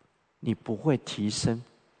你不会提升。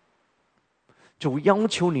主要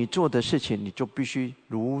求你做的事情，你就必须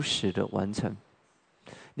如实的完成。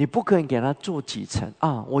你不可以给他做几成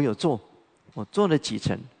啊？我有做，我做了几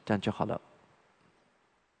成，这样就好了。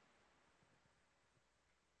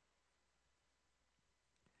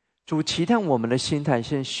主期待我们的心态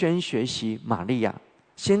是先学习玛利亚，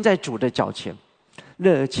先在主的脚前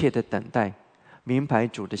热切的等待，明白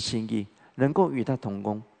主的心意，能够与他同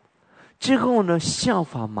工。之后呢，效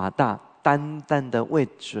法马大，单单的为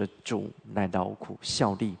着主来劳苦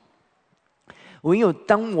效力。唯有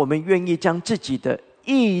当我们愿意将自己的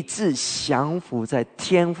意志降服在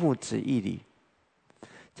天父旨意里，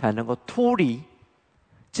才能够脱离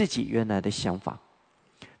自己原来的想法，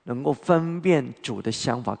能够分辨主的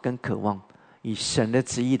想法跟渴望，以神的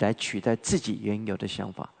旨意来取代自己原有的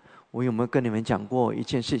想法。我有没有跟你们讲过一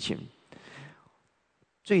件事情？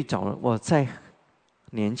最早我在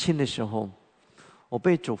年轻的时候，我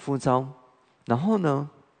被主呼召，然后呢，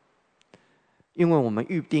因为我们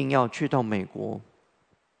预定要去到美国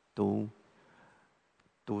读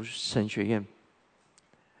神学院。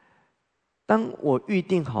当我预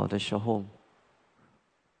定好的时候，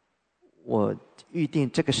我预定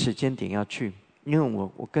这个时间点要去，因为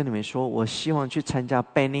我跟你们说，我希望去参加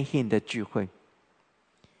Benny Hinn 的聚会。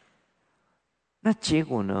那结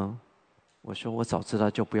果呢？我说我早知道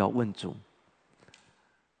就不要问主。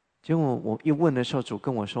结果我一问的时候，主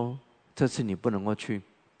跟我说：“这次你不能够去，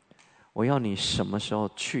我要你什么时候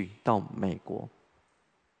去到美国？”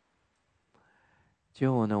结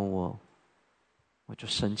果呢，我就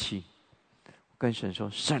生气，我跟神说：“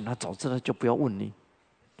神啊，早知道就不要问你。”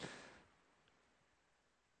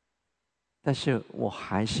但是我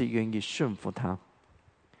还是愿意顺服他，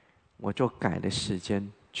我就改了时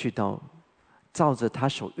间，去到照着他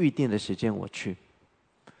所预定的时间我去。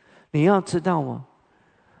你要知道吗？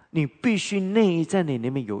你必须内在你里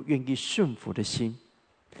面有愿意顺服的心，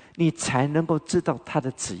你才能够知道他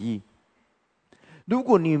的旨意。如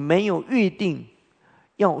果你没有预定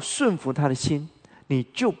要顺服他的心，你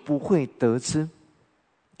就不会得知，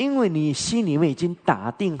因为你心里面已经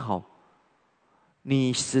打定好，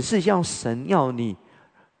你只是让神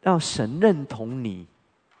让神认同你，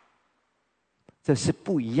这是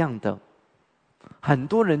不一样的。很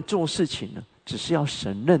多人做事情呢，只是要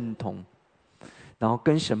神认同，然后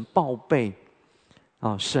跟神报备，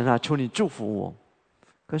神啊，求你祝福我。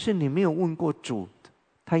可是你没有问过主，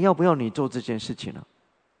他要不要你做这件事情呢？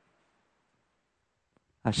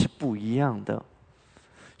是不一样的。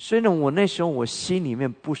所以呢，我那时候我心里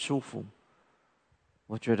面不舒服，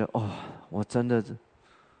我觉得我真的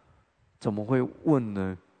怎么会问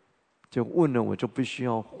呢？就问了，我就必须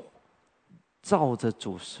要照着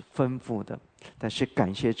主吩咐的。但是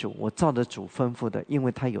感谢主，我照着主吩咐的，因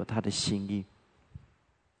为他有他的心意。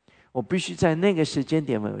我必须在那个时间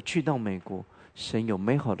点我去到美国，神有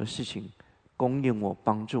美好的事情供应我，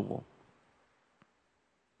帮助我。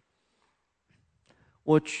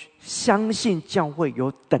我相信教会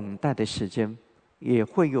有等待的时间，也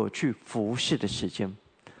会有去服侍的时间。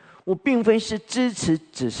我并非是支持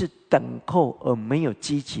只是等候而没有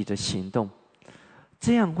积极的行动，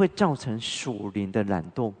这样会造成属灵的懒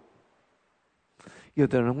惰。有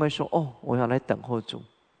的人会说：“我要来等候主，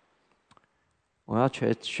我要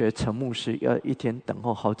学陈牧师，要一天等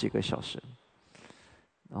候好几个小时。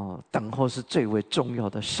等候是最为重要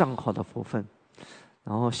的上好的福分。”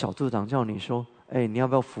然后小组长叫你说：“你要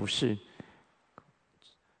不要服侍？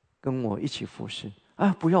跟我一起服侍？”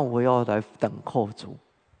不要，我要来等候主。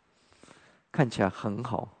看起来很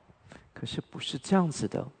好，可是不是这样子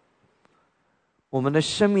的。我们的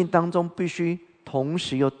生命当中必须同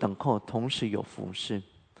时有等候，同时有服侍，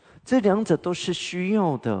这两者都是需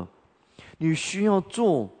要的。你需要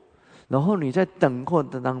做，然后你在等候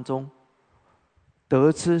的当中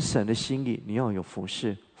得知神的心意，你要有服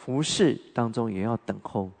侍，服侍当中也要等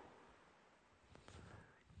候。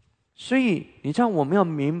所以你知道，我们要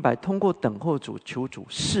明白，通过等候主，求主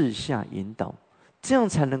赐下引导，这样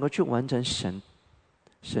才能够去完成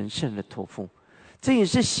神圣的托付。这也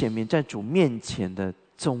是显明在主面前的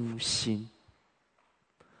忠心。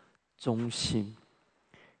忠心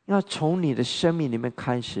要从你的生命里面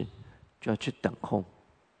开始，就要去等候。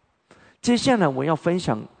接下来我要分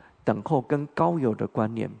享等候跟膏油的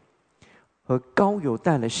关联，和膏油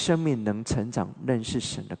带来生命能成长、认识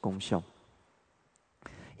神的功效。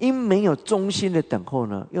因没有忠心的等候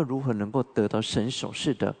呢，又如何能够得到神所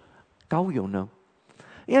赐的膏油呢？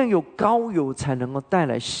要有膏油才能够带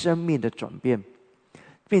来生命的转变，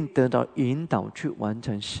并得到引导去完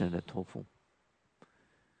成神的托付。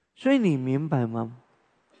所以你明白吗？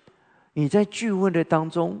你在聚会的当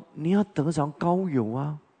中，你要得着膏油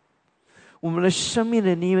啊！我们的生命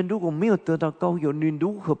的里面如果没有得到膏油，你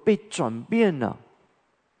如何被转变呢？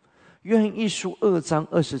约翰一书2章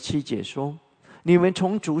27节说：“你们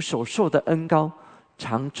从主所受的恩膏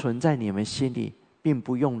常存在你们心里，并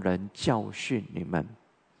不用人教训你们。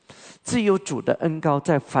自有主的恩膏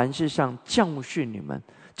在凡事上教训你们。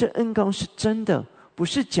这恩膏是真的，不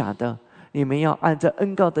是假的。你们要按着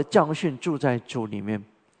恩膏的教训住在主里面。”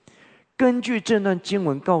根据这段经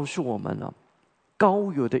文告诉我们了，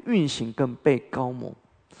膏油的运行跟被膏抹，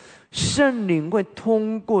圣灵会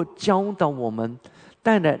通过教导我们，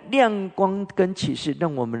带来亮光跟启示，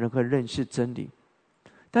让我们能够认识真理。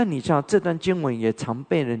但你知道，这段经文也常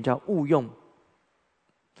被人家误用。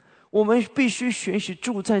我们必须学习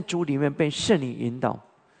住在主里面，被圣灵引导，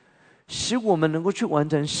使我们能够去完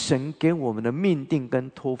成神给我们的命定跟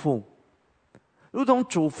托付。如同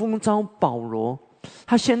主呼召保罗，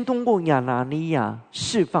他先通过亚拿尼亚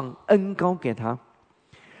释放恩膏给他，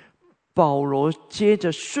保罗接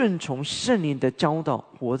着顺从圣灵的教导，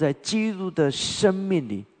活在基督的生命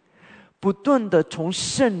里，不断的从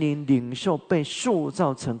圣灵领受，被塑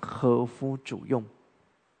造成合乎主用，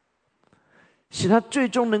使他最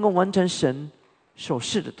终能够完成神所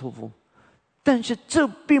赐的托付。但是这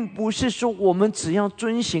并不是说我们只要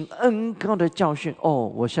遵行恩膏的教训，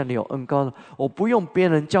我现在有恩膏了，我不用别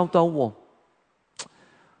人教导我，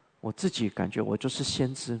我自己感觉我就是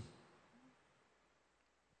先知。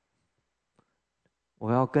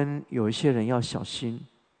我要跟有一些人要小心。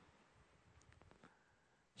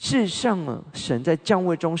事实上神在教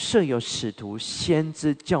会中设有使徒、先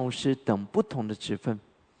知、教师等不同的职分，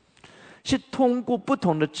是通过不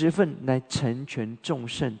同的职分来成全众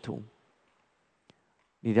圣徒。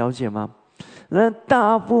你了解吗？然而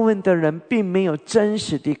大部分的人并没有真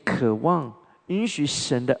实的渴望允许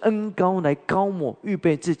神的恩膏来膏抹预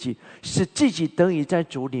备自己，使自己得以在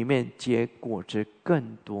主里面结果子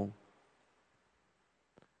更多。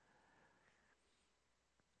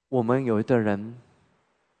我们有的人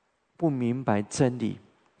不明白真理，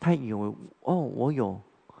他以为我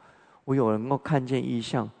能够看见异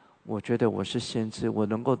象，我觉得我是先知，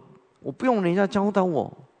我不用人家教导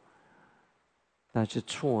我，那是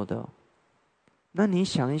错的。那你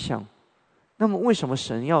想一想，那么为什么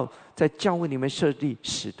神要在教会里面设立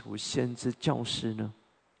使徒、先知、教师呢？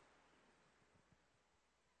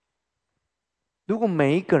如果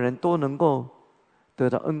每一个人都能够得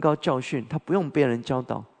到恩膏教训，他不用别人教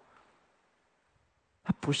导，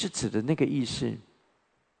他不是指的那个意思。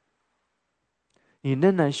你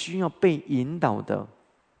仍然需要被引导的。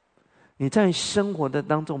你在生活的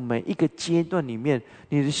当中每一个阶段里面，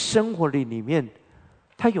你的生活里面，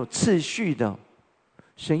它有次序的。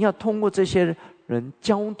神要通过这些人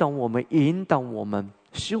教导我们、引导我们，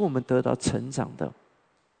使我们得到成长的。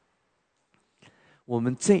我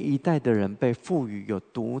们这一代的人被赋予有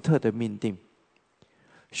独特的命定。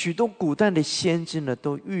许多古代的先知呢，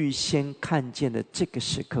都预先看见了这个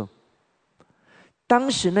时刻。当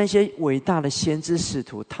时那些伟大的先知使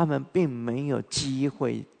徒，他们并没有机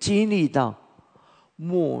会经历到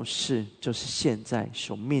末世，就是现在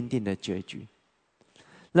所命定的结局。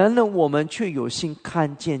然而我们却有幸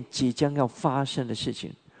看见即将要发生的事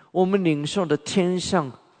情，我们领受了天上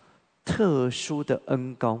特殊的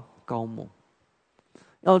恩膏膏抹，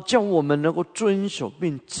要叫我们能够遵守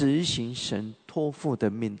并执行神托付的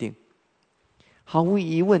命定。毫无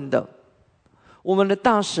疑问的，我们的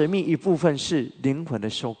大使命一部分是灵魂的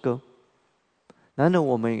收割。然而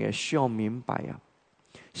我们也需要明白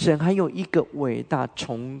神还有一个伟大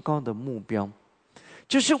崇高的目标，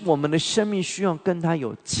就是我们的生命需要跟他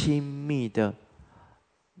有亲密的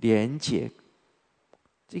连结，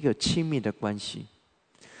这个亲密的关系，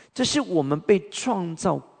这是我们被创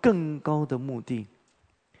造更高的目的。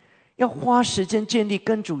要花时间建立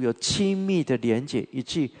跟主有亲密的连结，以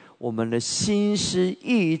致我们的心思、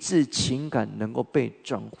意志、情感能够被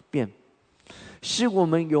转变，使我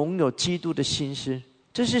们拥有基督的心思。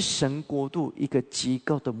这是神国度一个极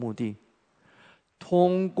高的目的，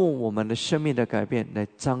通过我们的生命的改变来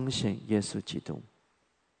彰显耶稣基督。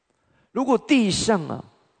如果地上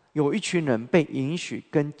有一群人被允许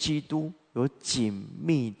跟基督有紧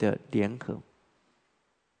密的联合，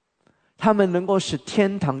他们能够使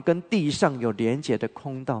天堂跟地上有连结的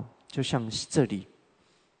通道，就像这里，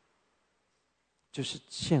就是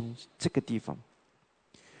像这个地方，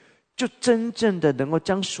就真正的能够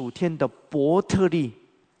将属天的伯特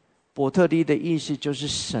利的意思就是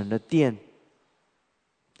神的殿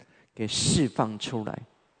给释放出来，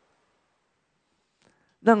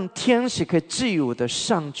让天使可以自由的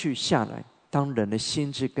上去下来。当人的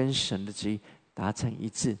心智跟神的旨意达成一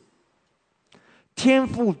致，天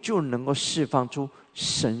父就能够释放出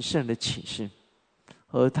神圣的启示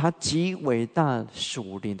和他极伟大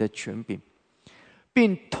属灵的权柄，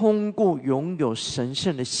并通过拥有神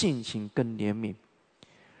圣的性情跟怜悯，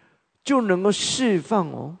就能够释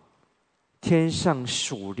放天上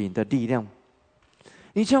属灵的力量。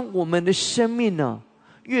你像我们的生命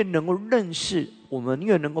越能够认识，我们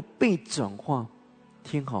越能够被转化。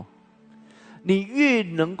听好，你越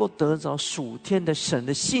能够得着属天的神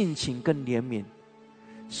的性情跟怜悯，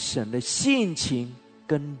神的性情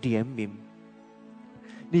跟怜悯，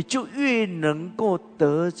你就越能够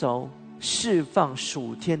得着释放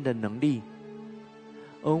属天的能力，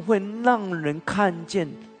而会让人看见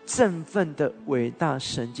振奋的伟大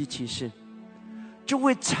神迹奇事，就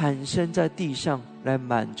会产生在地上来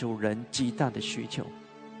满足人极大的需求。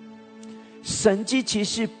神迹奇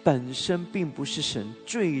事本身并不是神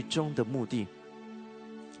最终的目的，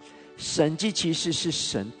神迹奇事是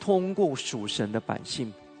神通过属神的百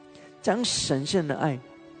姓将神圣的爱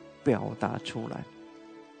表达出来。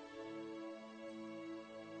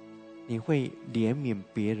你会怜悯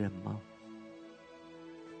别人吗？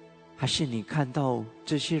还是你看到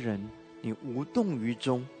这些人，你无动于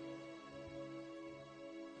衷，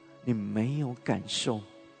你没有感受？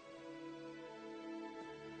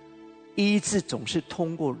医治总是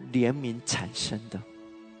通过怜悯产生的。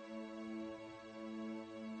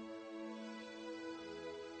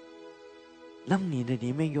让你的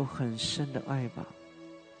里面有很深的爱吧，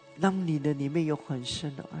让你的里面有很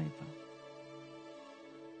深的爱吧，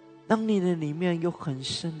让你的里面有很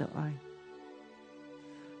深的爱。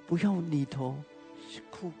不要里头是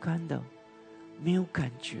枯干的，没有感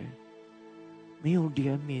觉，没有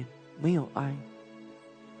怜悯，没有爱。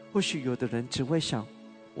或许有的人只会想，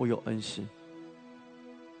我有恩师，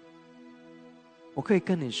我可以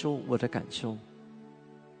跟你说我的感受，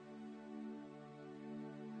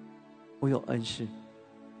我有恩师，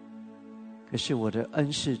可是我的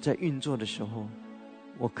恩师在运作的时候，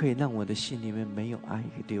我可以让我的心里面没有爱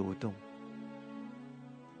流动。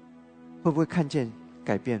会不会看见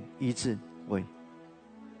改变医治？会。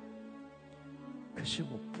可是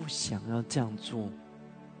我不想要这样做，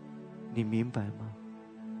你明白吗？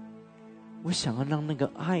我想要让那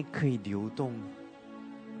个爱可以流动，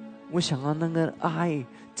我想要那个爱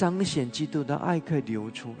彰显基督的爱可以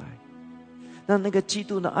流出来，让那个基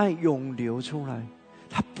督的爱涌流出来。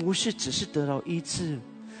他不是只是得到医治，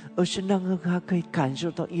而是让他可以感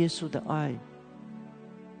受到耶稣的爱。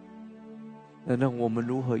那让我们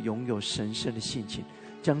如何拥有神圣的性情，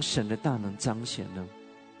将神的大能彰显呢？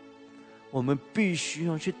我们必须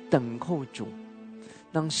要去等候主，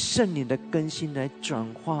让圣灵的更新来转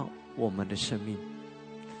化我们的生命。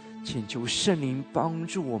请求圣灵帮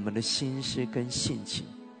助我们的心思跟性情，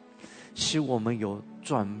使我们有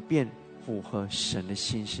转变，符合神的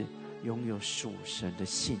心思，拥有属神的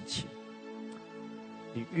性情。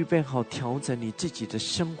你预备好调整你自己的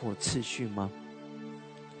生活次序吗？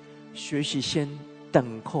学习先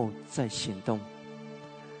等候再行动，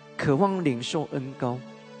渴望领受恩膏，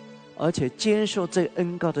而且接受这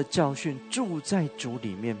恩膏的教训，住在主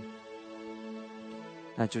里面。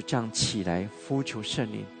那就这样起来呼求圣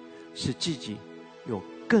灵，使自己有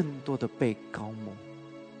更多的被膏抹。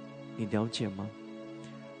你了解吗？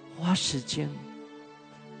花时间，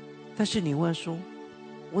但是你会说，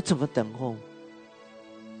我怎么等候？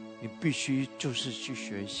你必须就是去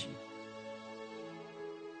学习，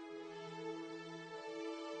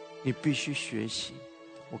你必须学习。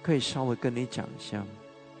我可以稍微跟你讲一下，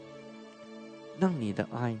让你的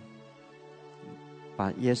爱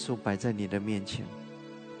把耶稣摆在你的面前，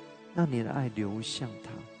让你的爱流向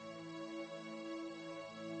他，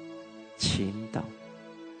倾倒，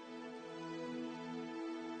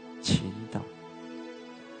倾倒。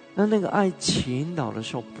让那个爱倾倒的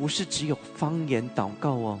时候，不是只有方言祷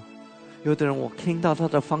告哦。有的人我听到他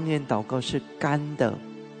的方言祷告是干的，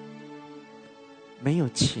没有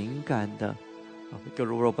情感的。你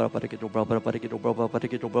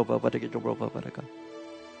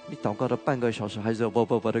祷告了半个小时，还是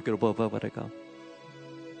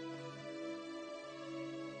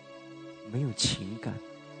没有情感。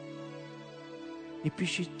你必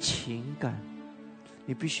须情感，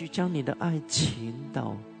你必须将你的爱倾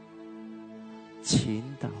倒，倾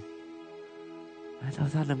倒，来到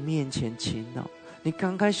他的面前倾倒。你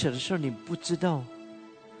刚开始的时候，你不知道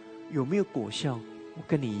有没有果效。我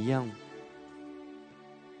跟你一样，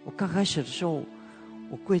我刚开始的时候，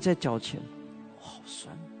我跪在脚前，好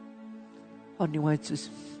酸。换另外一只，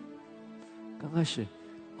刚开始，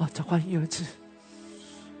再换一只。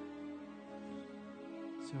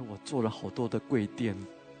所以我做了好多的跪垫，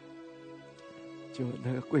就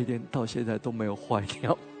那个跪垫到现在都没有坏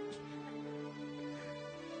掉。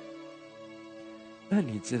那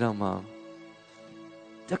你知道吗？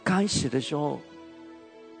在开始的时候，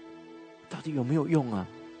到底有没有用啊？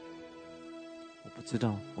我不知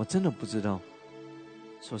道，我真的不知道。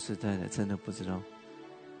说实在的，真的不知道。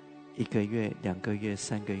1个月、2个月、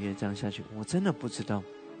3个月这样下去，我真的不知道。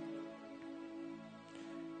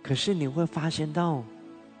可是你会发现到，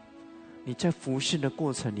你在服侍的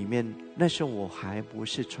过程里面，那时候我还不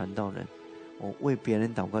是传道人，我为别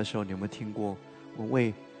人祷告的时候，你有没有听过？我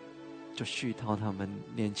为就旭涛他们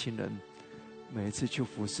年轻人，每一次去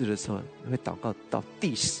服侍的时候，会祷告到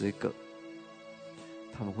第10个，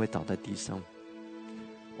他们会倒在地上。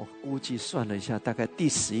我估计算了一下，大概第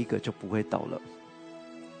11个就不会倒了，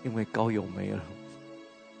因为膏油没了。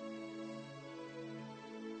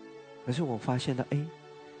可是我发现到，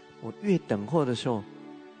我越等候的时候，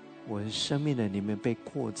我的生命的里面被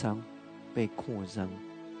扩张，被扩张，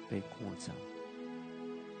被扩张，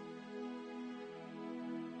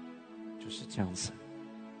就是这样子。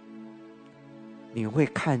你会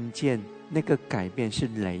看见那个改变是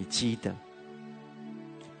累积的。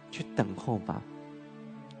去等候吧。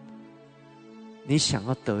你想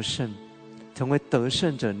要得胜，成为得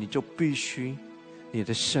胜者，你就必须你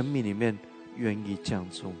的生命里面愿意这样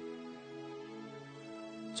做，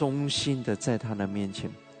忠心的在他的面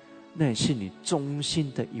前，那也是你忠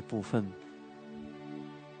心的一部分。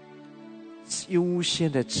优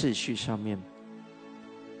先的次序上面，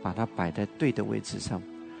把它摆在对的位置上。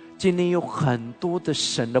今天有很多的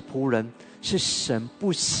神的仆人是神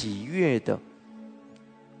不喜悦的。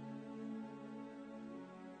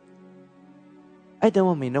爱德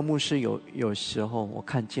华明的牧师有时候我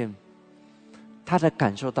看见他的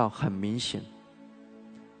感受到很明显，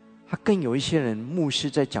他跟有一些人牧师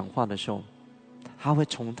在讲话的时候，他会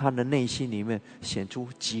从他的内心里面显出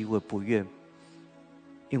极为不悦，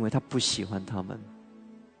因为他不喜欢他们。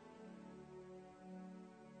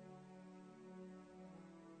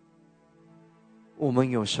我们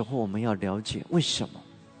有时候我们要了解为什么，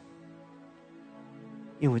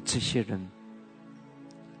因为这些人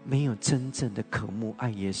没有真正的渴慕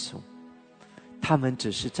爱耶稣，他们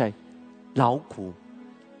只是在劳苦，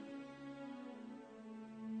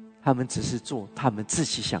他们只是做他们自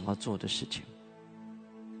己想要做的事情。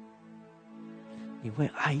你会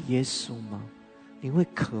爱耶稣吗？你会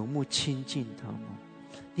渴慕亲近他吗？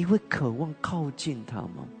你会渴望靠近他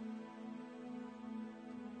吗？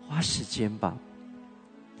花时间吧，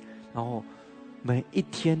然后每一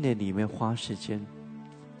天的里面花时间，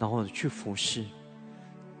然后去服侍，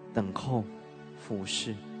等候，服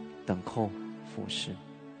侍，等候，服侍。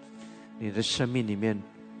你的生命里面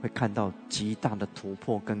会看到极大的突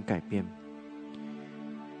破跟改变。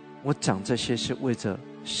我讲这些是为着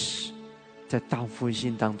在大复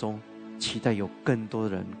兴当中，期待有更多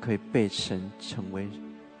人可以被神成为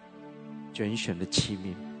拣选的器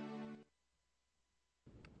皿。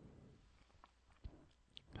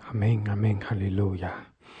阿们，阿们，哈利路亚，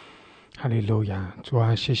哈利路亚。主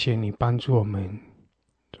啊，谢谢你帮助我们，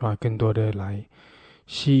主啊，更多的来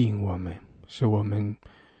吸引我们，使我们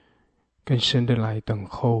更深的来等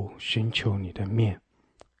候，寻求你的面，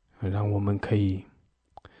让我们可以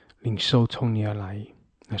领受从你而来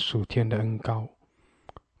那属天的恩膏，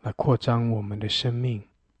来扩张我们的生命，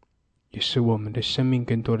也使我们的生命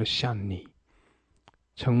更多的像你，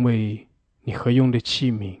成为你合用的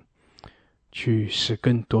器皿，去使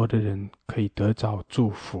更多的人可以得着祝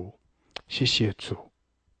福。谢谢主，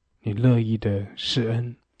你乐意的施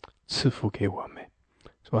恩赐福给我们。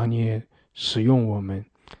主啊，你也使用我们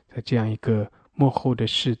在这样一个末后的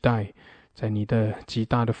世代，在你的极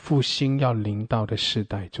大的复兴要临到的世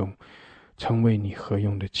代中，成为你合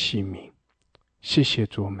用的器皿。谢谢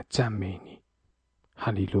主，我们赞美你，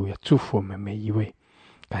哈利路亚！祝福我们每一位，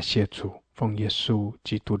感谢主，奉耶稣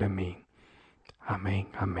基督的名，阿们，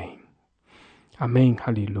阿们，阿们，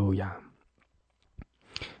哈利路亚，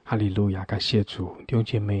哈利路亚！感谢主，弟兄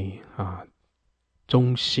姐妹啊，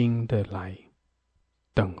忠心的来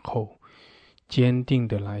等候，坚定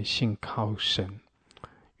的来信靠神，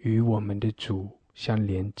与我们的主相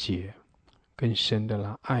连结，更深的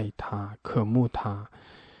来爱他，渴慕他，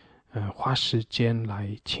花时间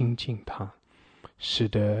来亲近他，使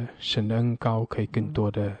得神的恩膏可以更多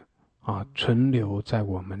的存留在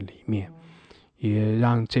我们里面，也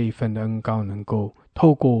让这一份的恩膏能够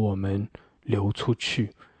透过我们流出去，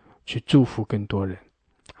去祝福更多人。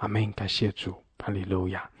阿们，感谢主，哈利路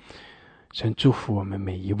亚！神祝福我们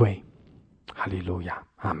每一位，哈利路亚，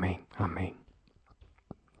阿们，阿们。